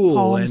at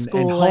school and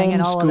homeschooling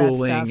and all of that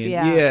stuff.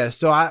 Yeah.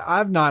 So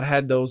I've not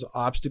had those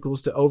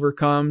obstacles to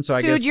overcome. So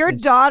I guess your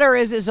daughter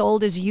is as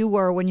old as you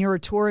were when you were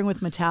touring with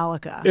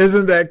Metallica.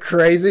 Isn't that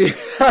crazy?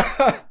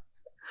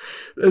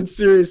 And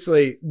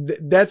seriously,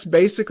 that's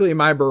basically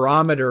my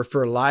barometer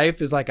for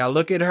life, is like, I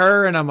look at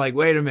her and I'm like,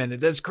 wait a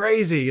minute, that's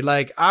crazy.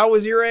 Like, I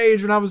was your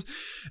age when I was,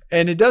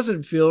 and it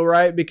doesn't feel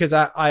right, because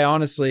I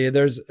honestly,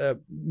 there's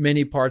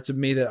many parts of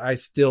me that I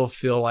still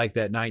feel like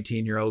that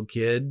 19-year-old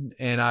kid,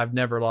 and I've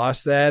never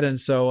lost that. And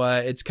so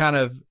it's kind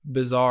of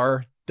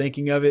bizarre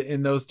thinking of it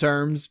in those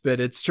terms, but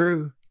it's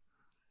true.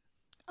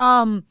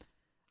 I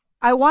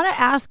want to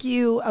ask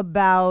you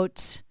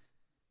about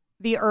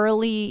the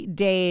early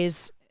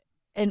days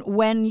and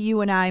when you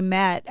and I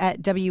met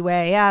at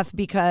WAAF,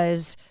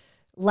 because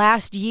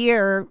last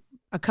year,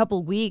 a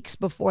couple weeks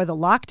before the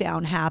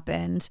lockdown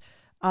happened,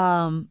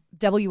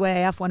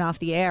 WAAF went off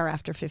the air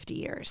after 50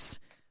 years,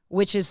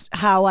 which is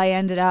how I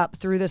ended up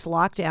through this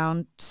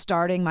lockdown,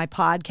 starting my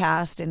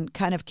podcast and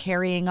kind of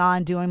carrying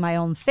on doing my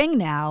own thing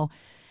now.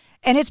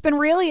 And it's been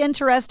really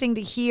interesting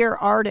to hear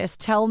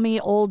artists tell me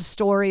old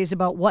stories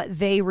about what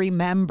they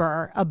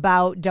remember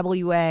about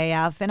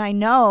WAAF. And I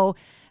know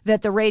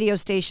that the radio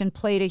station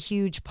played a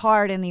huge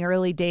part in the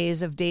early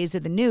days of Days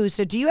of the News.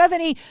 So do you have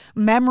any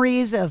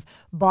memories of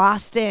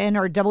Boston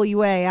or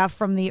WAAF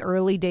from the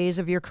early days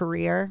of your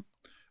career?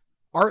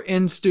 Our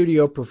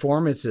in-studio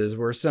performances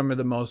were some of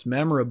the most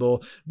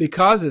memorable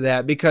because of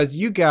that, because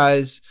you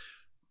guys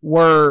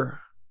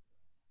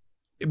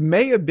it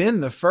may have been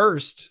the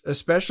first,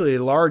 especially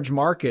large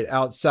market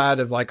outside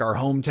of like our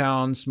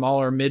hometown,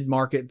 smaller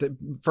mid-market, the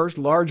first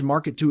large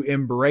market to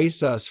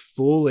embrace us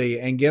fully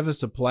and give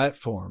us a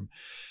platform.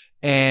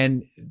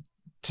 And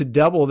to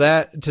double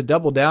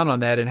down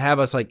on that and have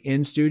us like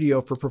in studio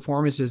for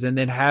performances, and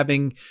then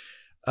having,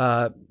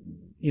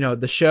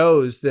 the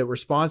shows that were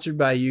sponsored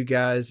by you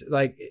guys,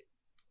 like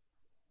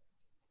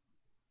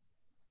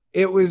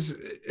it was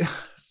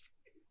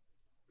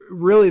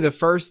really the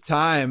first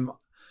time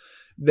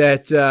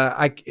that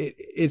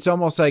it's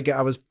almost like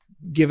I was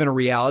given a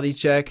reality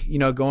check,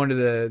 going to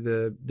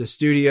the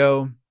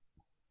studio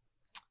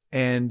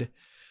and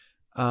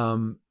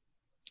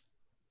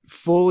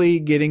fully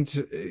getting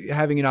to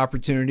having an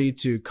opportunity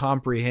to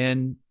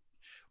comprehend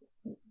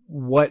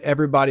what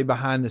everybody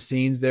behind the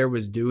scenes there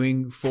was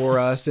doing for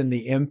us and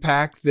the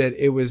impact that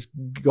it was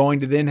going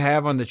to then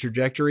have on the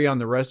trajectory on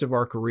the rest of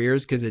our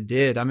careers. Cause it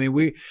did. I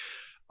mean,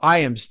 I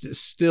am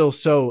still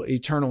so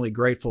eternally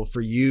grateful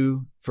for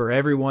you, for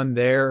everyone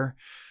there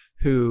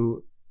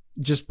who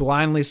just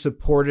blindly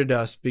supported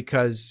us,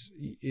 because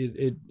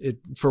it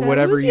for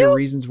whatever your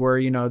reasons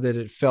were, that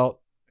it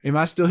felt. Am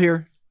I still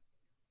here?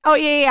 Oh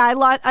yeah.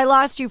 I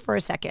lost you for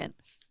a second.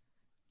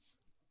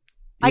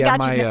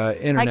 My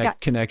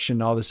internet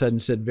connection all of a sudden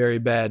said very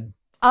bad.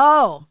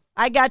 Oh,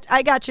 I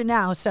got you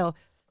now. So, of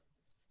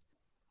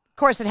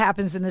course, it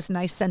happens in this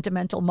nice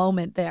sentimental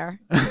moment there.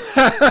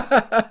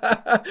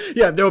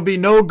 Yeah, there'll be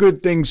no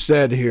good things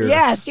said here.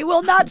 Yes, you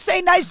will not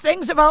say nice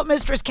things about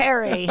Mistress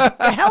Carrie.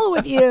 The hell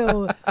with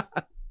you.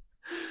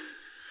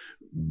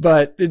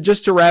 But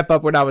just to wrap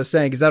up what I was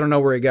saying, because I don't know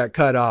where it got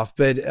cut off,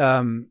 but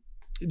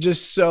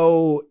just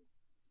so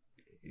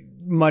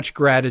much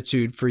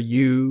gratitude for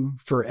you,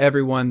 for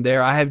everyone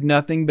there. I have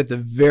nothing but the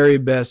very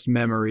best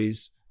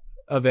memories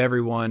of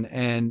everyone.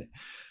 And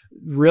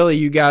really,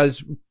 you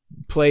guys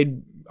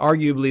played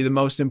arguably the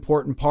most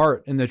important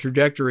part in the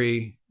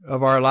trajectory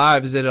of our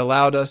lives that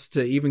allowed us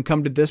to even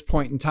come to this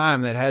point in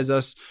time that has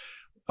us,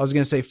 I was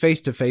going to say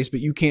face to face, but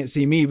you can't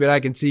see me, but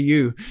I can see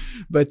you,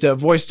 but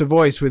voice to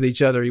voice with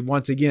each other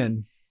once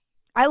again.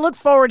 I look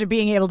forward to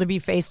being able to be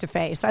face to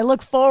face. I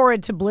look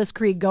forward to Bliss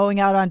Creek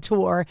going out on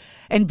tour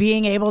and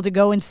being able to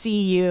go and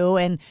see you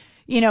and,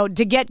 you know,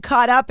 to get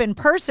caught up in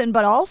person,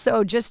 but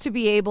also just to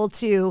be able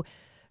to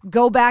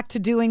go back to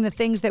doing the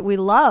things that we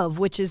love,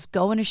 which is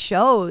going to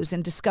shows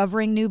and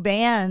discovering new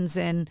bands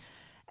and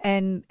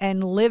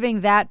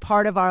living that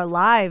part of our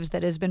lives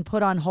that has been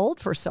put on hold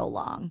for so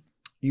long.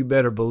 You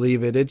better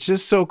believe it. It's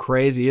just so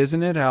crazy,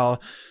 isn't it? How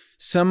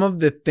some of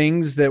the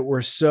things that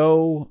were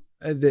so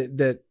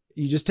that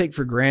you just take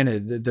for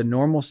granted, the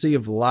normalcy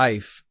of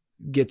life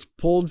gets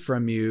pulled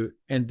from you.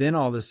 And then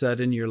all of a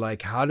sudden you're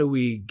like, how do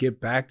we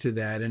get back to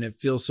that? And it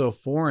feels so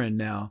foreign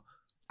now.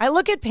 I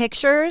look at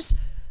pictures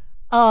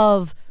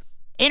of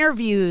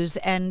interviews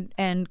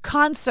and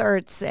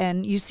concerts,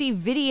 and you see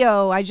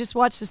video. I just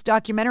watched this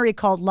documentary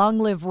called Long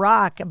Live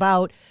Rock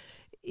about,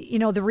 you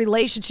know, the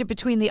relationship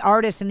between the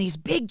artists and these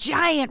big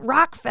giant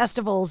rock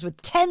festivals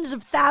with tens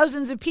of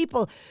thousands of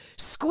people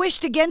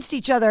squished against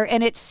each other.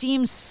 And it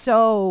seems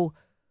so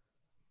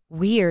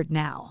weird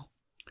now.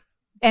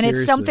 And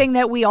Seriously. It's something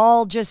that we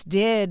all just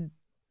did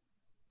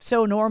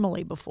so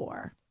normally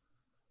before.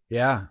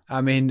 Yeah.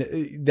 I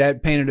mean,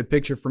 that painted a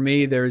picture for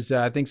me. There's,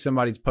 I think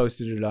somebody's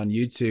posted it on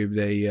YouTube.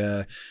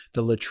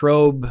 The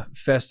Latrobe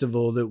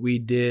Festival that we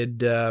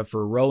did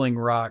for Rolling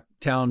Rock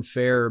Town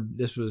Fair.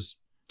 This was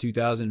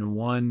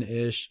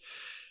 2001-ish.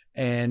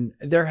 And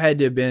there had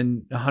to have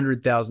been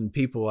 100,000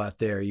 people out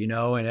there, you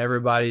know, and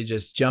everybody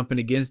just jumping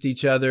against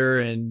each other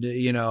and,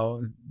 you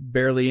know,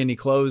 barely any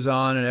clothes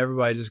on and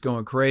everybody just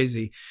going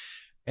crazy.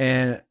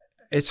 And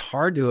it's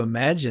hard to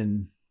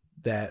imagine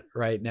that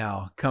right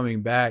now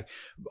coming back.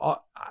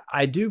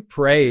 I do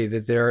pray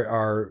that there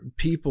are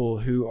people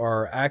who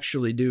are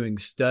actually doing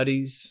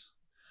studies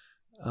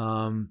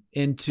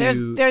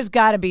into there's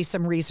got to be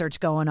some research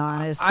going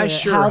on as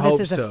to how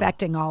this is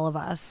affecting all of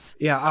us.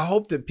 Yeah, I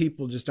hope that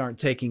people just aren't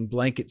taking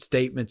blanket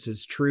statements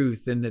as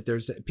truth, and that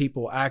there's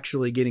people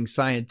actually getting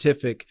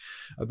scientific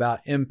about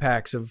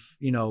impacts of,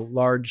 you know,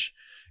 large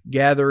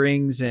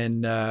gatherings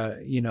and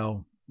you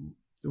know,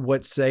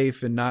 what's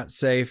safe and not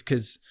safe,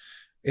 because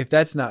if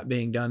that's not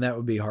being done, that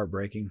would be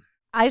heartbreaking.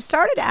 I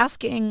started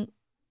asking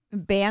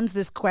bands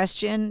this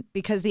question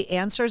because the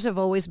answers have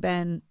always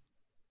been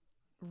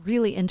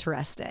really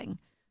interesting.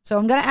 So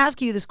I'm going to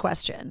ask you this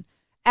question.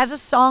 As a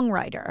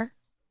songwriter,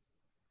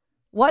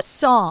 what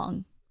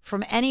song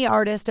from any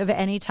artist of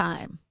any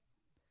time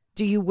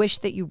do you wish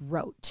that you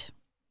wrote?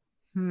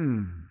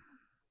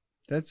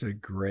 That's a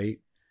great.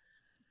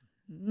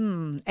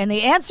 And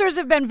the answers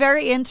have been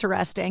very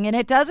interesting, and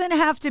it doesn't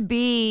have to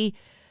be,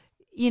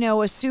 you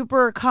know, a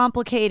super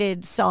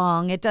complicated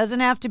song. It doesn't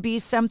have to be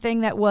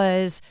something that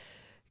was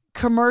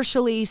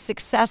commercially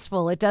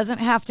successful. It doesn't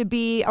have to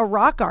be a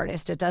rock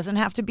artist. It doesn't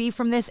have to be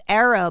from this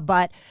era.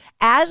 But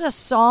as a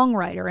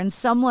songwriter and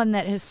someone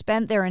that has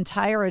spent their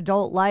entire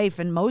adult life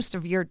and most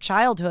of your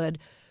childhood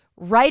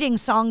writing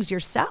songs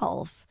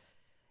yourself,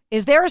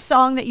 is there a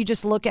song that you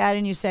just look at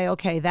and you say,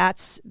 okay,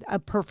 that's a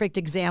perfect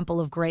example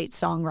of great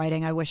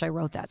songwriting. I wish I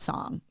wrote that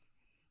song.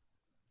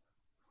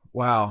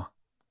 Wow.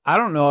 I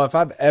don't know if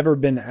I've ever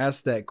been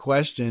asked that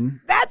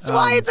question. That's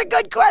why it's a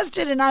good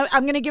question. And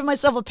I'm going to give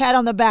myself a pat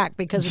on the back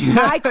because it's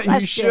my question.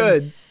 You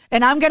should.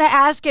 And I'm going to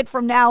ask it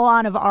from now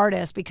on of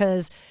artists,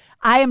 because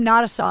I am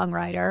not a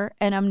songwriter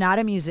and I'm not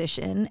a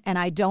musician and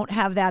I don't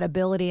have that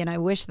ability, and I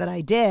wish that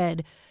I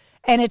did.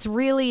 And it's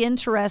really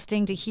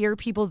interesting to hear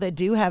people that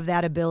do have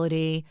that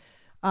ability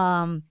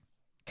kind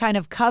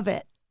of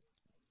covet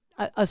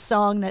a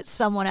song that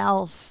someone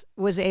else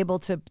was able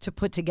to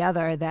put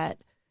together that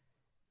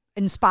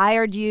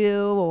inspired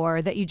you,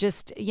 or that you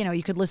just, you know,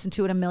 you could listen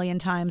to it a million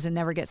times and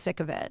never get sick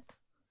of it.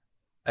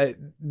 I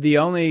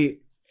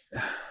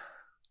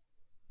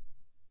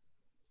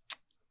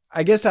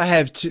guess I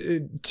have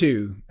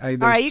two. All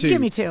right, you can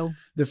give me two.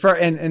 The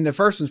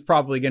first one's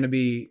probably going to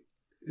be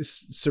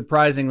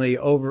surprisingly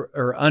over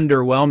or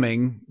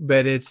underwhelming,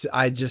 but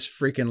I just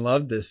freaking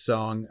love this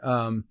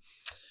song.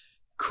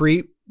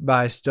 Creep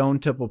by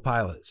Stone Temple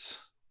Pilots.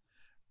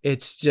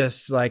 It's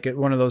just like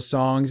one of those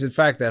songs. In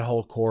fact, that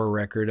whole Core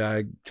record,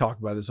 I talk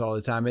about this all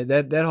the time.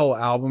 That whole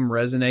album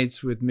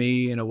resonates with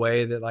me in a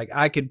way that, like,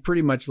 I could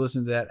pretty much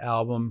listen to that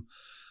album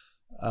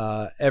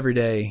every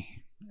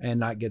day and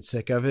not get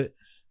sick of it.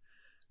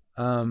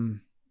 It's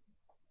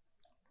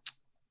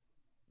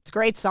a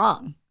great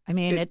song. I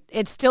mean,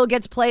 it still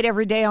gets played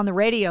every day on the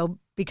radio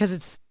because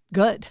it's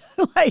good.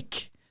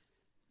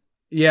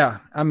 Yeah,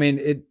 I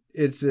mean,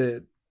 it's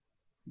a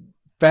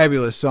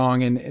fabulous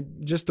song,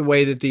 and just the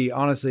way that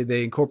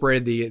they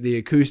incorporated the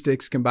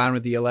acoustics combined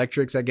with the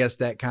electrics, I guess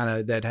that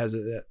has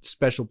a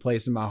special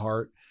place in my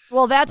heart.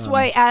 Well, that's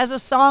why, as a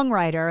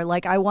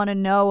songwriter, I want to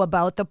know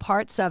about the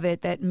parts of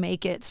it that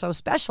make it so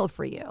special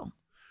for you.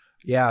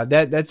 Yeah,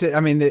 that's it. I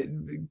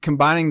mean,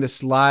 combining the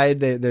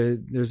slide,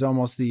 there's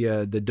almost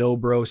the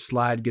dobro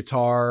slide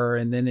guitar,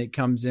 and then it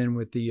comes in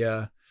with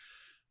the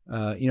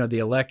the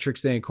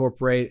electrics they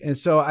incorporate. And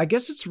so I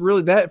guess it's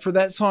really that for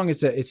that song,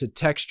 it's a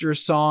texture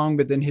song,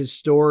 but then his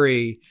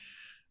story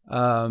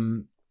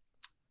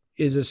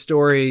is a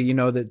story,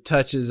 that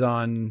touches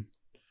on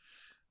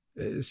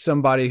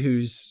somebody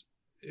who's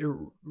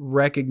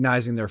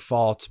recognizing their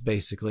faults,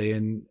 basically.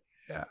 And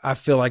I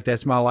feel like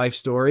that's my life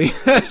story.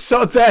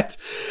 So that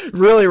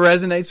really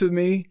resonates with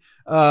me.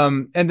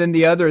 And then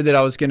the other that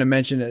I was going to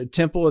mention,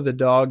 Temple of the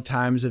Dog,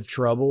 Times of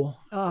Trouble,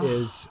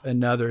 is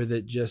another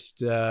that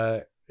just,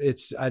 I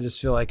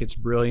just feel like it's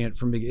brilliant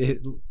from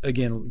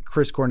again,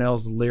 Chris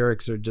Cornell's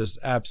lyrics are just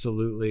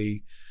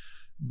absolutely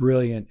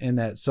brilliant in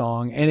that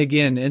song. And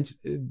again, it's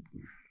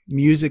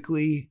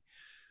musically,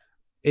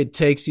 it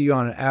takes you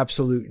on an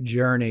absolute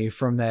journey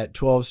from that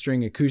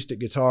 12-string acoustic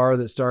guitar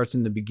that starts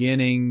in the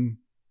beginning,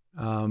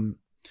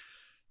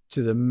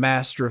 to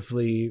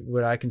the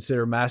what I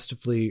consider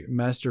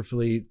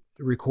masterfully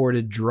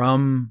recorded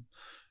drum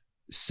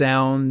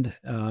sound.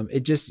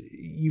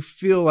 You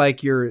feel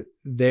like you're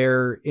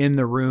there in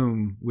the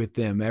room with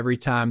them every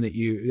time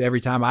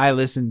I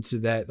listen to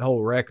that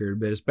whole record,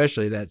 but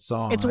especially that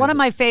song. It's one of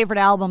my favorite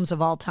albums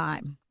of all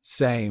time.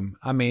 Same.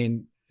 I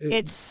mean,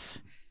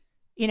 it's,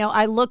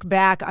 I look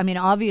back,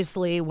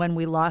 obviously when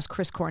we lost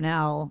Chris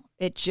Cornell,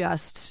 it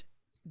just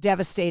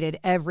devastated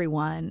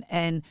everyone.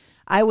 And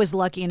I was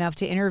lucky enough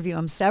to interview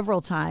him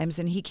several times,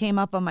 and he came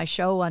up on my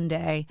show one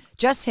day,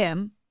 just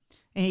him.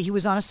 And he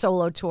was on a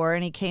solo tour,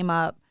 and he came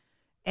up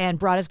and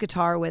brought his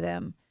guitar with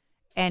him,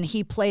 and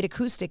he played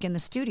acoustic in the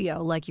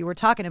studio, like you were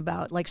talking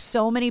about. Like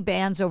so many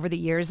bands over the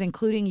years,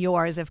 including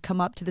yours, have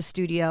come up to the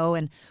studio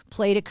and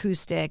played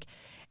acoustic.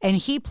 And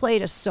he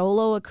played a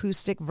solo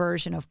acoustic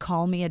version of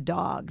Call Me a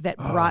Dog that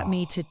brought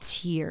me to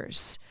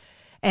tears.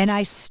 And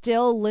I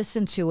still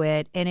listen to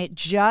it, and it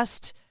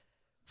just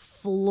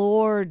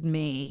floored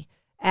me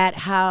at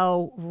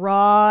how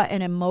raw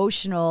and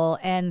emotional,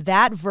 and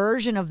that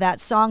version of that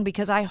song,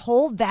 because I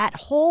hold that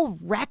whole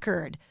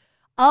record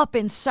up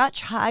in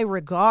such high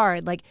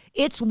regard. Like,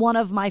 it's one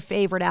of my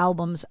favorite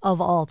albums of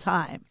all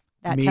time,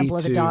 that Me Temple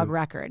of the too. Dog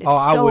record. It's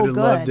I so would have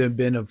good. loved to have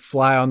been a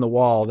fly on the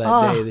wall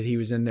that day that he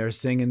was in there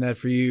singing that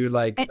for you.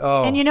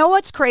 And you know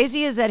what's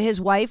crazy is that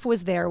his wife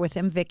was there with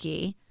him,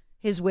 Vicky,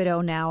 his widow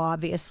now,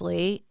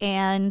 obviously.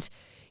 And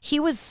he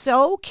was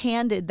so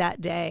candid that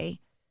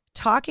day,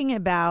 talking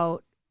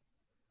about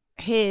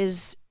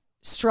his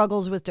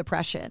struggles with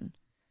depression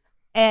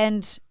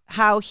and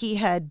how he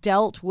had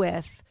dealt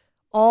with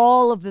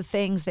all of the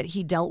things that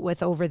he dealt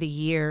with over the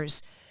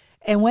years.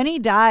 And when he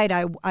died,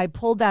 I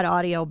pulled that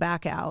audio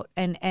back out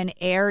and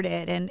aired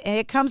it. And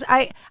it comes,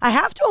 I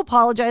have to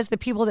apologize to the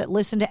people that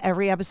listen to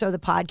every episode of the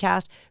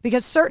podcast,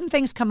 because certain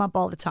things come up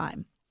all the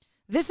time.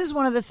 This is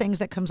one of the things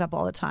that comes up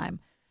all the time.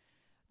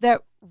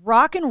 That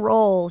rock and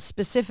roll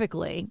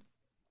specifically,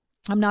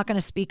 I'm not going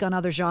to speak on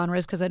other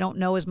genres because I don't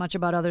know as much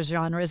about other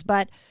genres,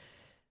 but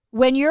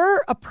when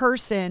you're a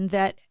person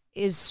that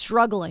is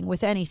struggling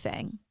with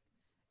anything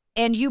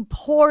and you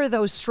pour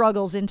those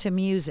struggles into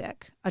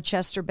music, a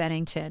Chester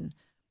Bennington,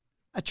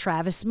 a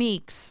Travis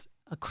Meeks,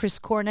 a Chris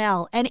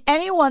Cornell, and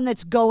anyone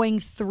that's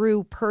going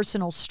through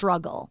personal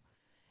struggle,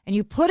 and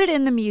you put it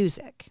in the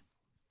music,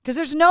 because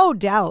there's no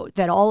doubt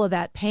that all of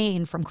that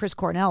pain from Chris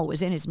Cornell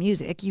was in his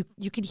music. You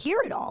could hear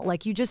it all,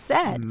 like you just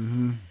said.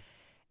 Mm-hmm.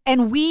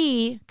 And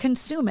we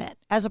consume it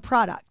as a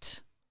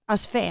product,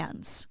 us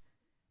fans,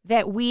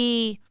 that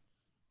we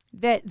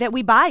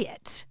buy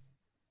it,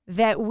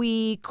 that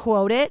we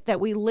quote it, that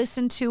we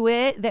listen to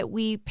it, that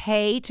we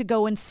pay to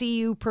go and see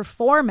you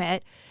perform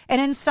it. And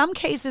in some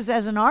cases,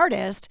 as an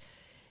artist,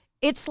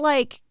 it's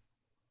like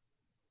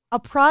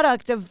a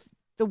product of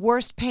the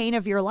worst pain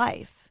of your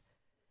life.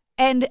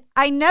 And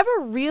I never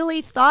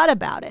really thought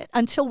about it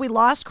until we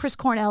lost Chris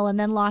Cornell and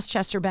then lost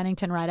Chester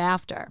Bennington right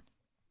after.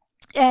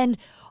 And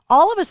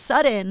all of a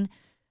sudden,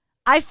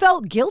 I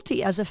felt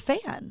guilty as a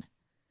fan,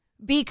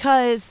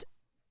 because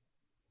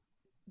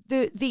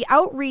the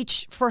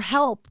outreach for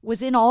help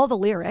was in all the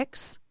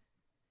lyrics.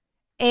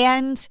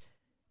 And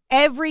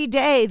every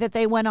day that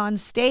they went on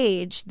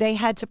stage, they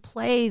had to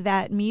play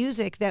that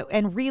music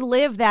and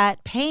relive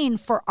that pain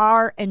for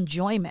our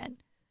enjoyment.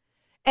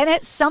 And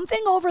it's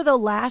something over the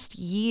last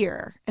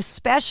year,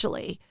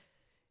 especially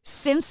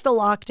since the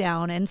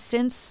lockdown and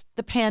since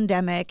the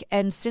pandemic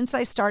and since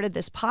I started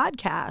this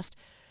podcast,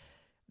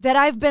 that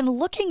I've been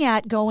looking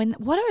at going,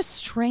 what a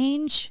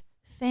strange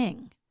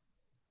thing.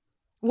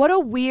 What a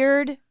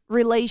weird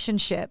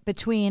relationship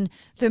between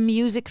the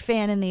music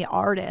fan and the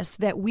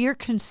artist, that we're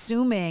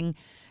consuming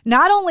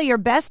not only your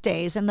best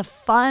days and the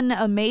fun,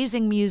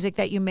 amazing music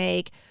that you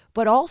make,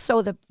 but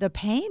also the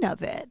pain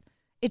of it.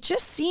 It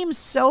just seems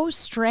so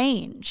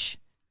strange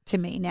to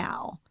me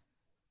now.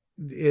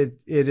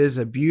 It is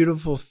a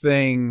beautiful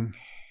thing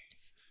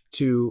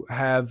to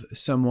have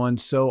someone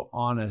so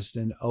honest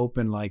and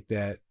open like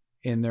that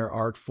in their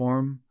art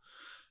form.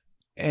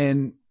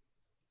 And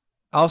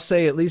I'll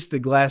say at least the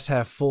glass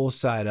half full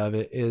side of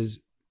it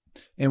is,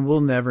 and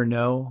we'll never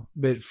know,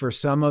 but for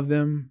some of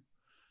them,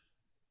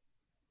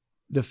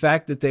 the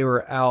fact that they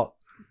were out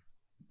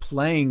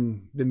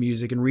playing the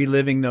music and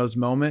reliving those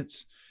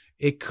moments,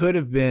 it could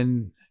have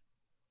been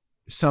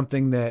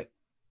something that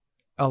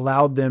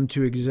allowed them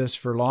to exist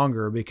for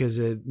longer, because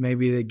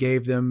maybe it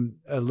gave them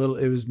it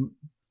was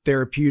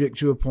therapeutic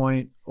to a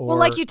point. Or, well,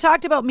 like you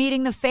talked about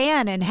meeting the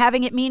fan and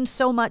having it mean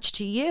so much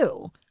to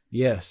you.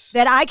 Yes.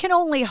 That I can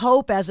only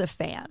hope as a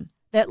fan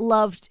that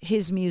loved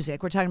his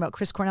music. We're talking about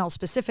Chris Cornell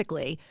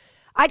specifically.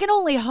 I can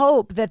only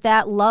hope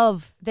that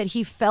love, that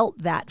he felt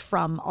that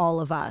from all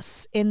of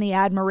us in the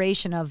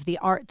admiration of the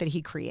art that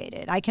he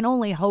created. I can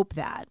only hope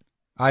that.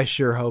 I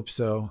sure hope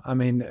so. I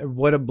mean,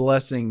 what a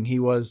blessing he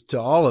was to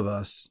all of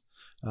us.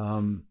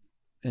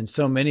 And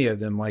so many of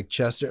them, like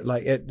Chester,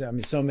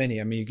 so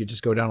many. I mean, you could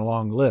just go down a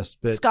long list.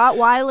 But Scott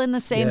Weiland, the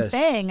same yes.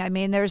 thing. I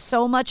mean, there's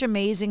so much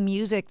amazing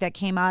music that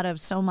came out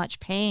of so much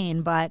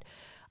pain, but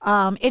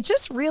it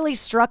just really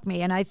struck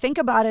me. And I think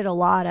about it a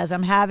lot as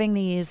I'm having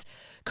these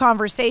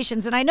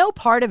conversations. And I know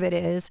part of it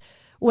is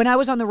when I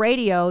was on the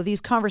radio,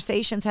 these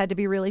conversations had to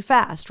be really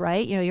fast,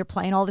 right? You know, you're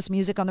playing all this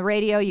music on the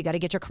radio. You got to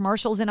get your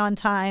commercials in on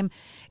time.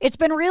 It's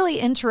been really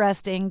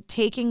interesting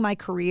taking my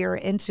career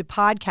into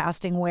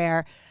podcasting,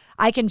 where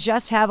I can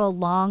just have a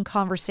long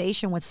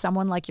conversation with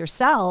someone like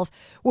yourself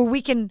where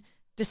we can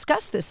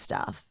discuss this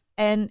stuff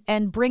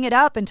and bring it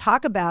up and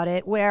talk about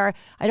it, where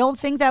I don't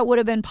think that would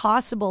have been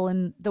possible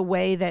in the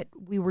way that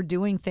we were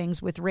doing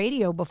things with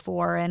radio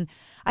before. And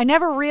I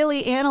never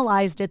really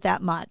analyzed it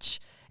that much.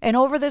 And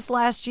over this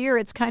last year,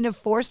 it's kind of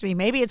forced me.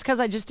 Maybe it's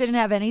because I just didn't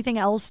have anything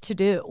else to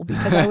do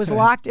because I was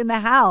locked in the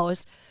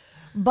house.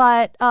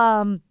 But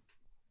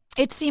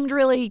it seemed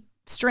really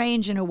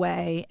strange in a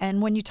way.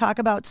 And when you talk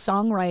about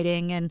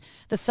songwriting and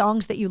the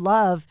songs that you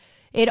love,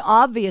 it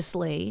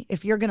obviously,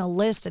 if you're going to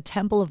list a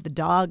Temple of the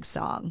Dog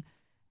song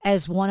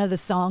as one of the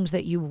songs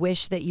that you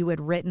wish that you had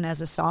written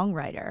as a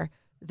songwriter,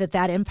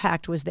 that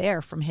impact was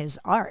there from his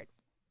art.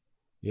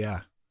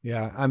 Yeah.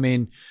 Yeah. I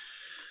mean,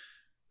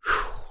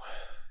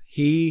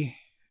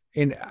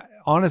 and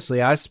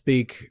honestly, I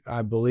speak,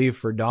 I believe,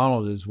 for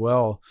Donald as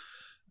well,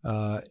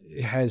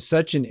 has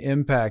such an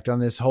impact on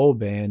this whole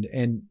band.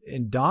 And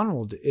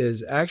Donald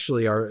is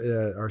actually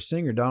our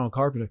singer, Donald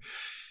Carpenter.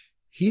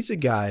 He's a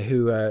guy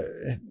who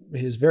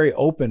is very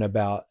open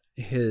about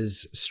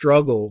his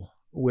struggle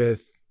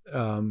with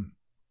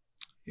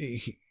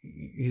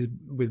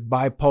with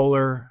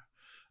bipolar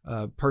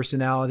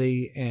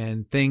personality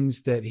and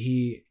things that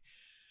he's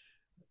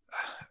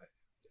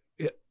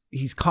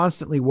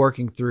constantly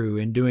working through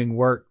and doing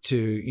work to,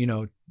 you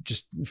know,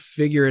 just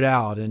figure it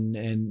out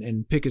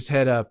and pick his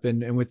head up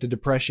and with the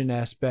depression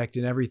aspect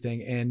and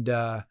everything. And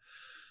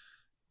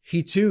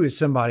he too is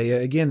somebody,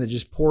 again, that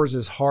just pours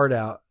his heart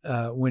out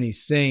when he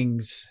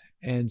sings.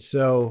 And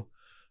so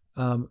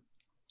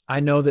I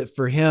know that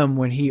for him,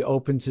 when he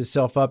opens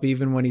himself up,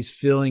 even when he's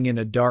feeling in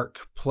a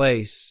dark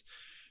place,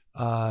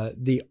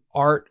 the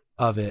art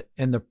of it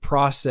and the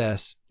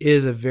process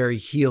is a very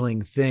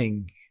healing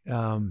thing.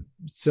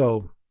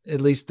 So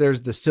at least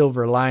there's the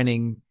silver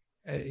lining,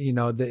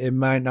 it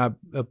might not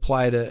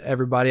apply to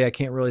everybody. I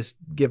can't really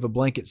give a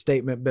blanket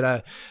statement,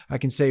 but I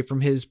can say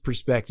from his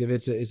perspective,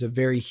 it's a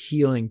very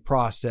healing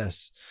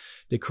process,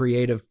 the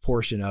creative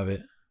portion of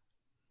it.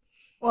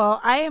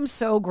 Well, I am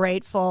so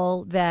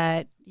grateful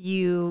that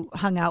you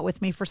hung out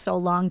with me for so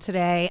long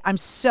today. I'm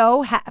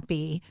so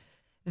happy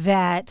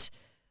that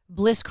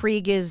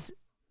Blisskrieg is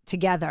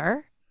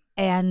together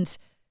and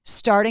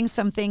starting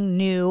something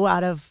new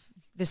out of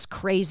this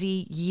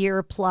crazy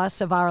year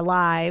plus of our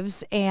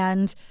lives.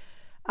 And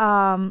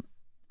I'm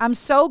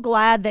so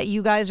glad that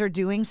you guys are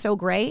doing so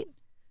great,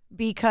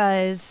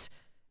 because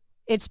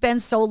it's been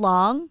so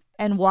long,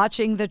 and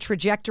watching the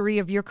trajectory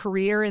of your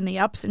career and the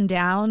ups and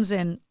downs,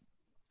 and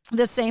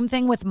the same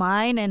thing with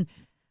mine. And,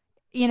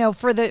 you know,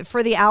 for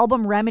the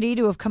album Remedy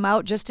to have come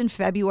out just in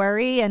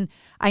February. And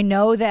I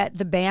know that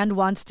the band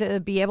wants to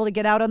be able to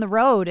get out on the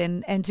road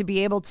and to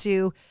be able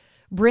to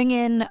bring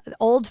in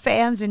old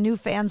fans and new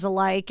fans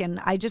alike. And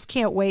I just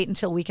can't wait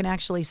until we can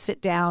actually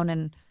sit down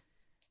and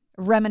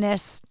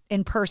reminisce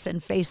in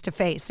person, face to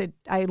face.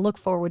 I look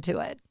forward to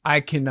it. I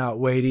cannot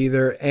wait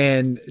either.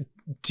 And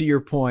to your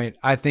point,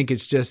 I think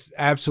it's just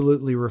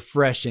absolutely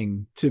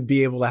refreshing to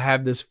be able to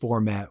have this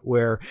format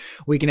where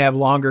we can have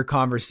longer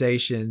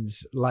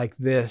conversations like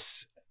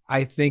this.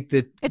 I think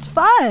that it's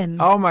fun.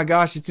 Oh my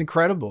gosh, it's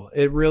incredible.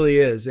 It really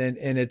is. And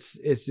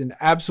it's an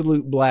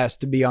absolute blast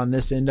to be on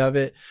this end of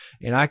it.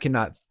 And I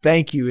cannot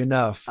thank you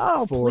enough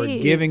for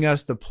giving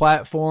us the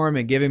platform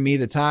and giving me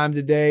the time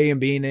today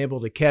and being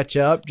able to catch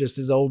up just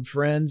as old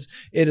friends.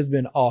 It has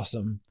been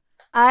awesome.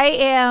 I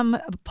am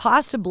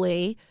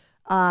possibly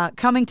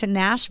coming to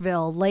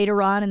Nashville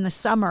later on in the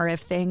summer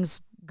if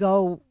things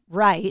go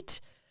right.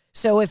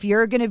 So if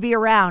you're going to be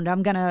around,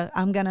 I'm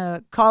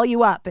gonna call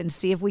you up and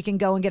see if we can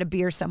go and get a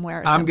beer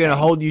somewhere. I'm going to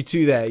hold you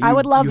to that. I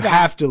would love that. You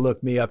have to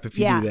look me up if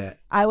you do that.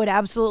 I would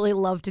absolutely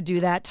love to do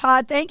that.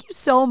 Todd, thank you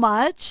so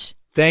much.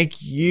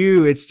 Thank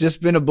you. It's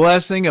just been a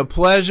blessing, a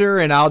pleasure,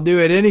 and I'll do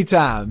it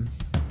anytime.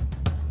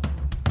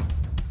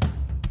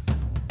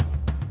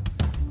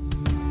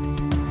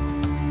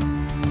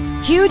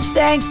 Huge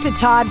thanks to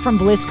Todd from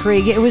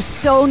Blitzkrieg. It was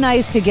so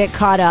nice to get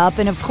caught up.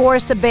 And of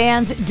course, the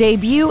band's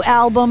debut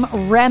album,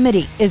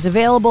 Remedy, is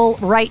available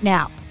right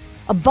now.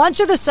 A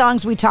bunch of the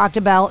songs we talked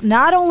about,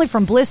 not only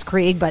from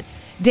Blitzkrieg, but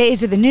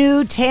Days of the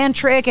New,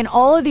 Tantric, and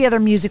all of the other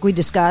music we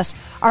discussed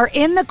are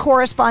in the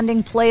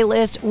corresponding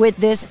playlist with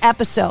this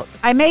episode.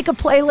 I make a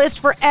playlist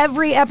for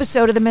every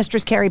episode of the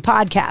Mistress Carrie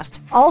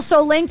podcast.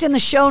 Also linked in the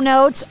show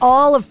notes,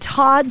 all of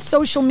Todd's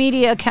social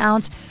media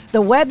accounts,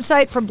 the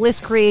website for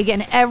Blitzkrieg,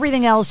 and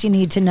everything else you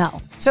need to know.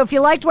 So if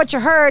you liked what you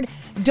heard,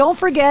 don't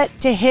forget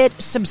to hit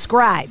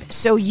subscribe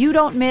so you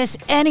don't miss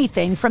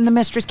anything from the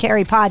Mistress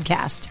Carrie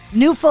podcast.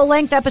 New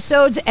full-length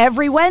episodes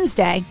every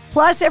Wednesday.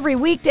 Plus, every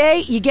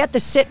weekday, you get the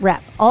Sit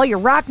Rep, all your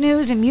rock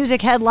news and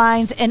music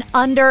headlines in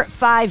under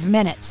 5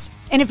 minutes.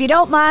 And if you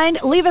don't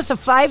mind, leave us a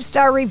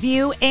 5-star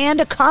review and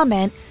a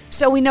comment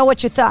so we know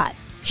what you thought.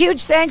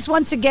 Huge thanks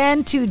once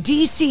again to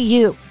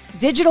DCU,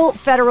 Digital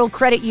Federal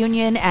Credit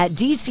Union at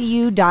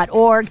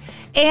dcu.org,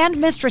 and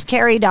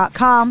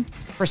mistresscarrie.com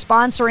for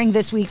sponsoring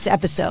this week's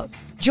episode.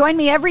 Join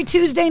me every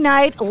Tuesday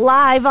night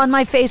live on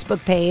my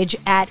Facebook page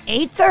at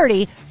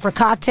 8:30 for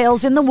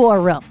Cocktails in the War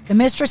Room. The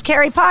Mistress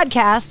Carrie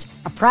podcast,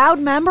 a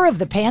proud member of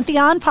the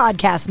Pantheon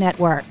Podcast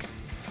Network.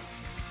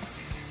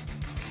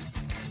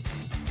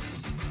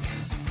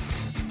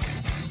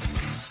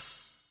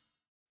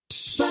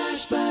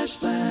 Splash, splash,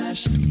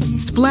 splash.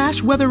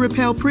 Splash Weather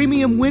Repel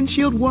Premium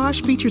Windshield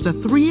Wash features a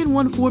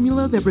 3-in-1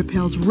 formula that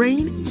repels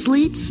rain,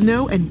 sleet,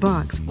 snow, and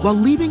bugs while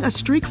leaving a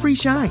streak-free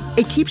shine.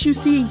 It keeps you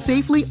seeing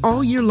safely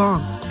all year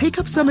long. Pick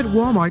up some at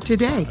Walmart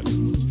today.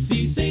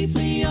 See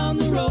safely on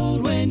the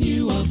road when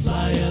you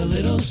apply a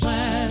little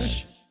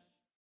splash.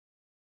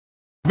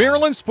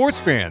 Maryland sports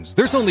fans,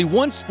 there's only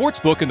one sports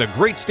book in the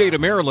great state of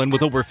Maryland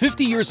with over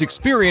 50 years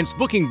experience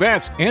booking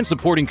bets and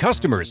supporting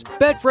customers.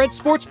 Betfred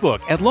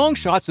Sportsbook at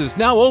Longshots is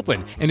now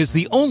open and is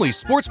the only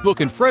sportsbook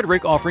in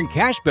Frederick offering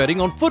cash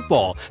betting on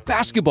football,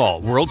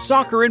 basketball, world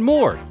soccer, and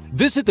more.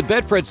 Visit the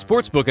Betfred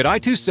Sportsbook at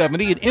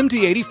I-270 and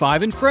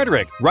MD-85 in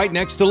Frederick, right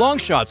next to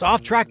Longshots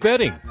off-track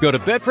betting. Go to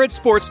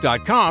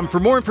betfredsports.com for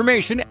more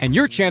information and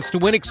your chance to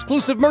win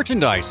exclusive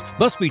merchandise.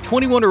 Must be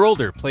 21 or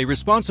older. Play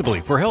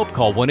responsibly. For help,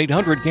 call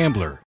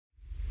 1-800-GAMBLER.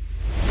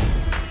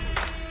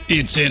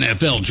 It's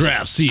NFL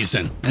draft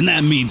season, and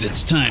that means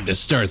it's time to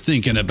start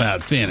thinking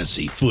about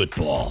fantasy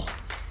football.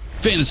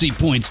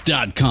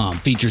 FantasyPoints.com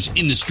features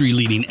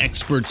industry-leading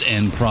experts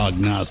and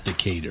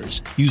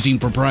prognosticators using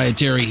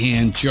proprietary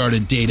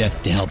hand-charted data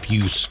to help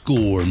you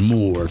score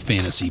more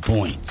fantasy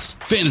points.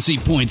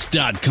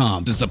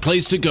 FantasyPoints.com is the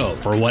place to go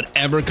for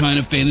whatever kind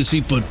of fantasy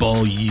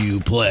football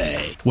you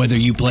play. Whether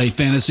you play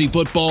fantasy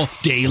football,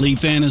 daily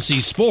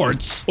fantasy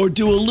sports, or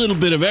do a little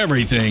bit of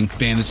everything,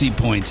 Fantasy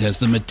Points has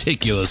the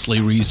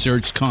meticulously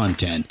researched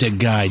content to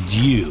guide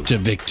you to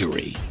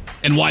victory.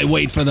 And why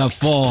wait for the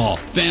fall?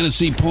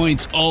 Fantasy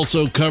Points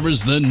also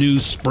covers the new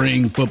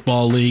spring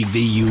football league,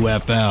 the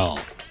UFL.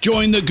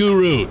 Join the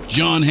guru,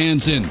 John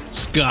Hansen,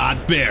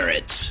 Scott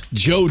Barrett,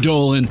 Joe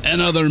Dolan,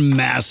 and other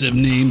massive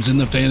names in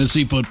the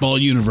fantasy football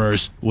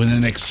universe with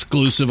an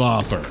exclusive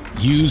offer.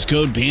 Use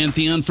code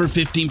Pantheon for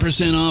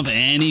 15% off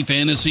any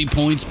Fantasy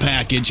Points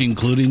package,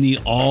 including the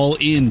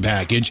all-in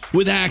package,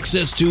 with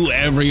access to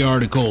every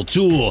article,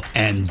 tool,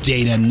 and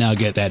data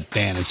nugget that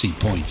Fantasy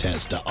Points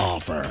has to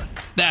offer.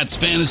 That's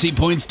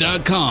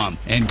FantasyPoints.com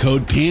and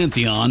code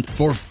Pantheon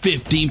for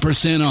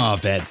 15%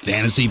 off at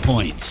Fantasy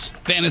Points.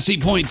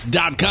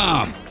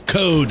 FantasyPoints.com,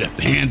 code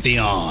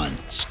Pantheon.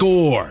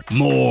 Score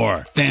more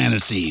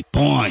fantasy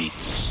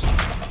points.